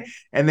of going,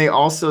 and they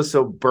also,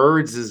 so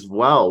birds as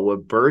well,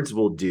 what birds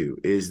will do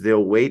is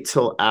they'll wait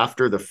till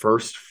after the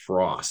first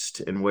frost.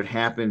 And what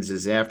happens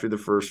is after the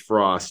first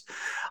frost,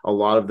 a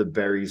lot of the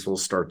berries will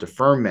start to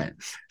ferment.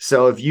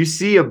 So if you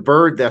see a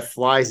bird that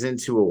flies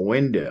into a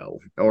window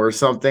or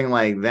something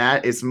like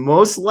that, it's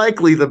most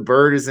likely the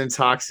bird is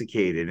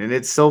intoxicated. And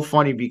it's so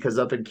funny because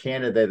up in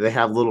Canada, they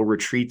have little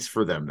retreats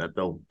for them that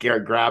they'll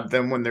grab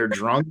them when they're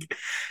drunk,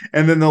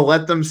 and then they'll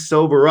let them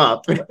sober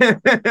up. And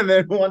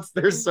then once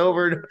they're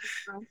sobered,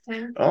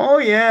 oh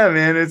yeah,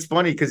 man, it's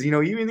funny because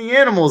even the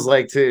animals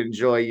like to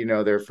enjoy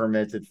their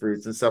fermented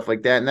fruits and stuff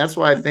like that. And that's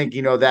why I think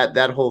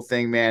that whole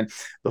thing, man,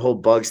 the whole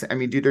bugs. I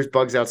mean, dude, there's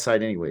bugs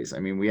outside anyways. I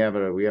mean, we have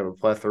a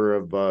plethora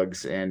of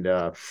bugs, and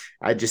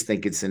I just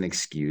think it's an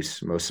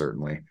excuse, most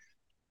certainly.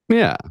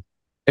 Yeah.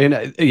 And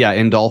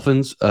and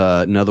dolphins,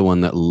 another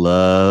one that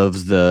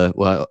loves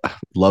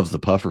the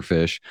puffer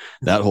fish.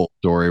 That whole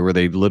story where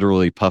they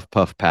literally puff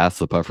pass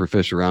the puffer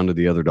fish around to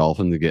the other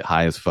dolphin to get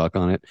high as fuck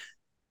on it.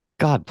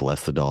 God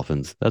bless the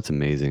dolphins. That's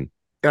amazing.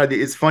 God,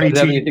 it's funny. Do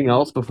you have anything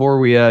else before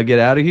we get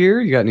out of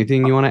here? You got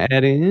anything you want to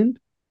add in?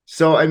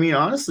 So, I mean,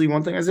 honestly,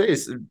 one thing I say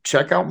is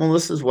check out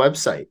Melissa's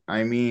website.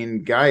 I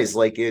mean, guys,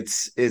 like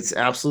it's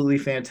absolutely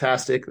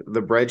fantastic.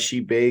 The bread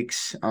she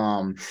bakes,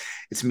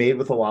 it's made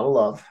with a lot of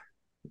love.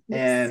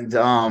 And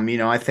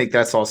I think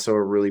that's also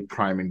a really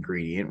prime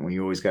ingredient when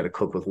you always got to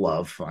cook with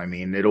love. I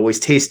mean, it always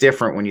tastes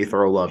different when you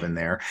throw love in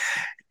there.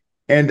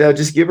 And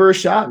just give her a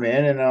shot,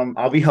 man. And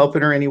I'll be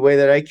helping her any way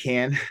that I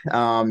can.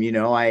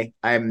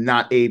 I'm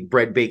not a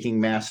bread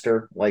baking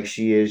master like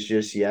she is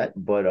just yet,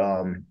 but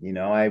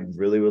I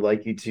really would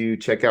like you to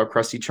check out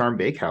Krusty Charm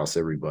Bakehouse,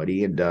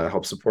 everybody, and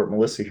help support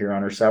Melissa here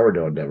on her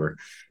sourdough endeavor.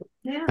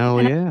 Yeah.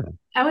 Hell yeah.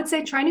 I would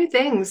say try new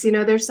things.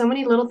 There's so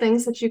many little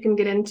things that you can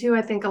get into.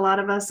 I think a lot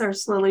of us are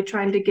slowly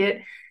trying to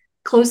get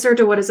closer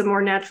to what is a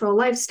more natural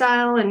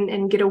lifestyle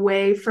and get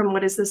away from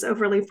what is this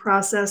overly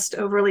processed,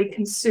 overly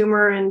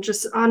consumer and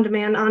just on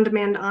demand, on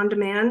demand, on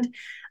demand.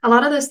 A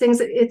lot of those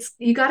things,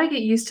 you got to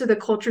get used to the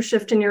culture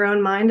shift in your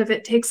own mind. If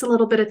it takes a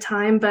little bit of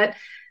time, but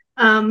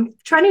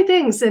try new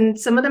things, and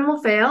some of them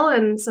will fail,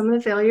 and some of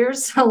the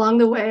failures along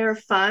the way are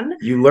fun.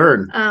 You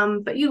learn.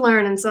 But you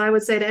learn. And so I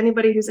would say to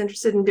anybody who's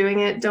interested in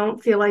doing it,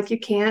 don't feel like you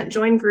can't.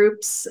 Join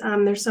groups.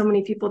 There's so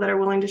many people that are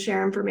willing to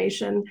share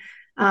information.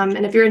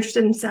 And if you're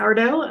interested in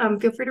sourdough,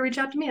 feel free to reach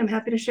out to me. I'm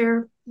happy to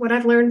share what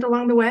I've learned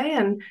along the way,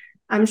 and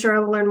I'm sure I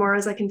will learn more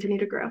as I continue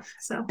to grow.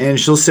 And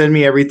she'll send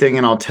me everything,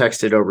 and I'll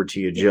text it over to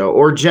you, Joe,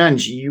 or Jen.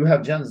 You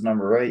have Jen's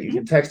number, right? You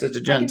can text it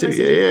to Jen too.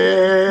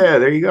 Yeah.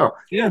 There you go.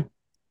 Yeah.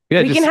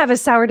 We can have a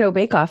sourdough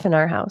bake-off in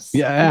our house.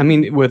 Yeah, I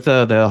mean, with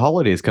the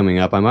holidays coming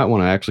up, I might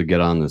want to actually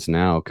get on this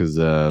now because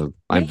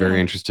I'm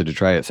very interested to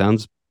try it.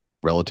 Sounds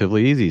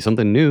relatively easy,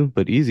 something new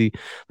but easy.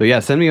 But yeah,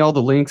 send me all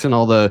the links and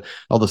all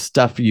the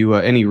stuff you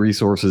any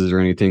resources or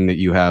anything that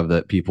you have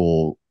that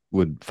people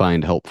would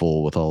find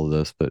helpful with all of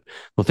this. But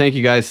well, thank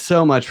you guys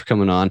so much for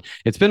coming on.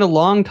 It's been a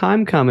long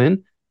time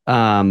coming,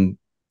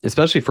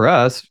 especially for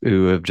us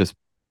who have just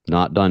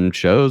not done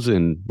shows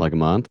in like a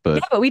month.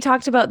 But we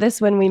talked about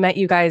this when we met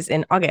you guys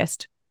in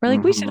August. We're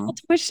like, we should do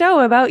a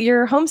show about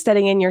your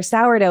homesteading and your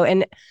sourdough.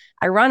 And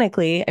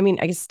ironically, I mean,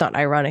 I guess it's not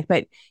ironic,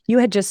 but you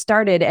had just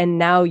started and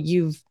now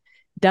you've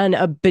done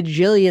a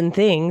bajillion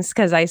things,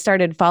 because I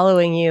started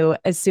following you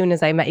as soon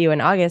as I met you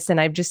in August,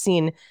 and I've just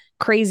seen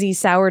crazy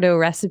sourdough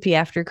recipe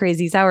after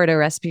crazy sourdough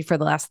recipe for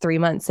the last 3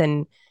 months,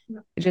 and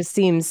it just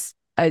seems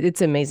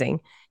it's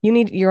amazing. You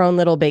need your own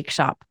little bake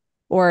shop,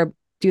 or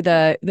do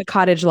the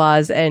cottage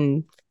laws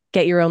and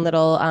get your own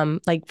little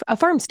like a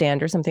farm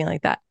stand or something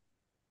like that.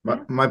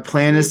 My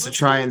plan is to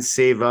try and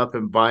save up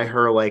and buy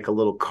her like a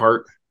little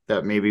cart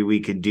that maybe we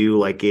could do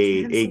like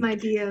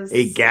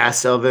a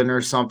gas oven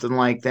or something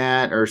like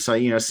that, or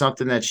so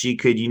something that she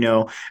could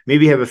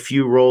maybe have a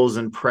few rolls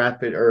and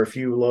prep it, or a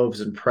few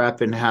loaves and prep,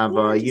 and have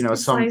some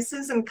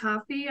slices and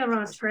coffee on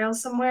a trail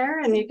somewhere,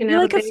 and you can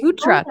have like a food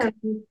truck.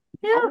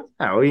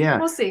 Oh yeah,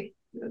 we'll see.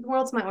 The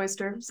world's my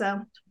oyster,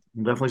 so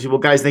definitely. Well,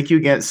 guys, thank you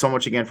again so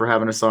much again for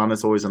having us on.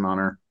 It's always an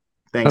honor.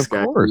 Thanks,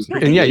 guys. Of course.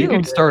 And yeah, you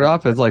could start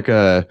off as like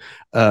a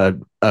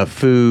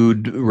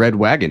food red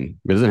wagon.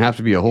 It doesn't have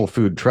to be a whole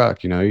food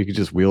truck. You could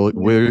just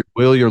wheel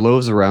your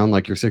loaves around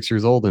like you're 6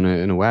 years old in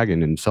a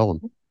wagon and sell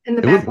them. In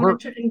the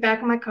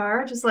back of my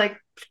car, just like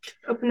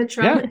open the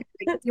trunk.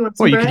 Yeah. You want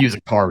some bread? You could use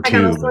a car too.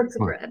 I got all sorts of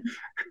bread.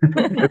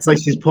 It's like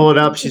she's pulling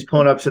up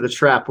to the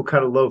trap. What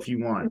kind of loaf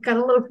you want? What kind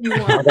of loaf you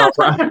want?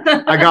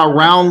 I got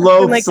round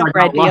loaves. Like a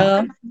bread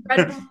deal.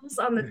 Bread balls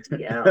on the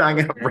TL.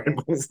 I got bread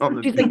balls on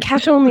the TL. She's like,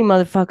 cash only,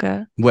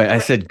 motherfucker. Wait, I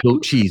said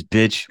goat cheese,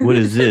 bitch. What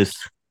is this?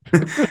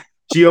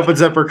 She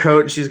opens up her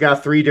coat and she's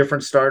got 3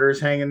 different starters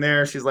hanging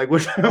there. She's like,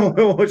 which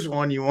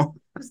one you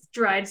want? Just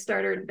dried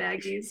starter and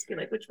baggies. Be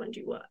like, which one do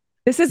you want?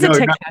 This is a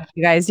TikTok,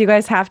 you guys. You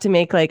guys have to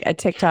make like a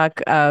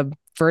TikTok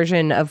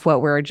version of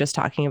what we're just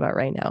talking about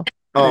right now.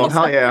 Oh,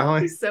 hell yeah.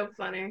 It's so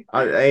funny.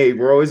 Hey,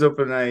 we're always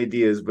open to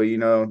ideas, but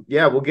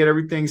we'll get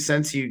everything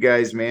sent to you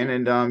guys, man.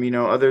 And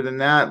other than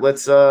that,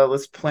 let's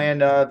plan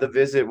the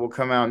visit. We'll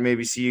come out and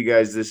maybe see you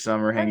guys this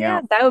summer, hang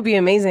out. That would be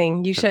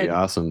amazing. You should. Be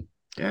awesome.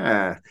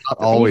 Yeah. Not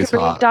always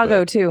hot.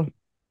 Doggo too.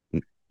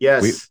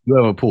 Yes. We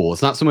have a pool.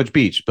 It's not so much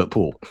beach, but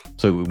pool.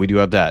 So we do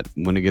have that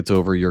when it gets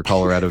over your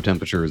Colorado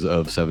temperatures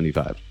of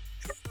 75.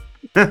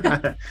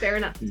 Fair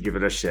enough. Give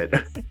it a shit.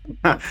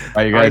 All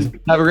right, you guys.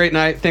 Have a great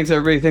night. Thanks,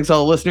 everybody. Thanks,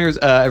 all the listeners.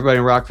 Everybody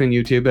in Rockfin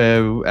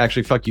YouTube.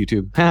 Actually, fuck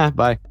YouTube.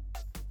 Bye.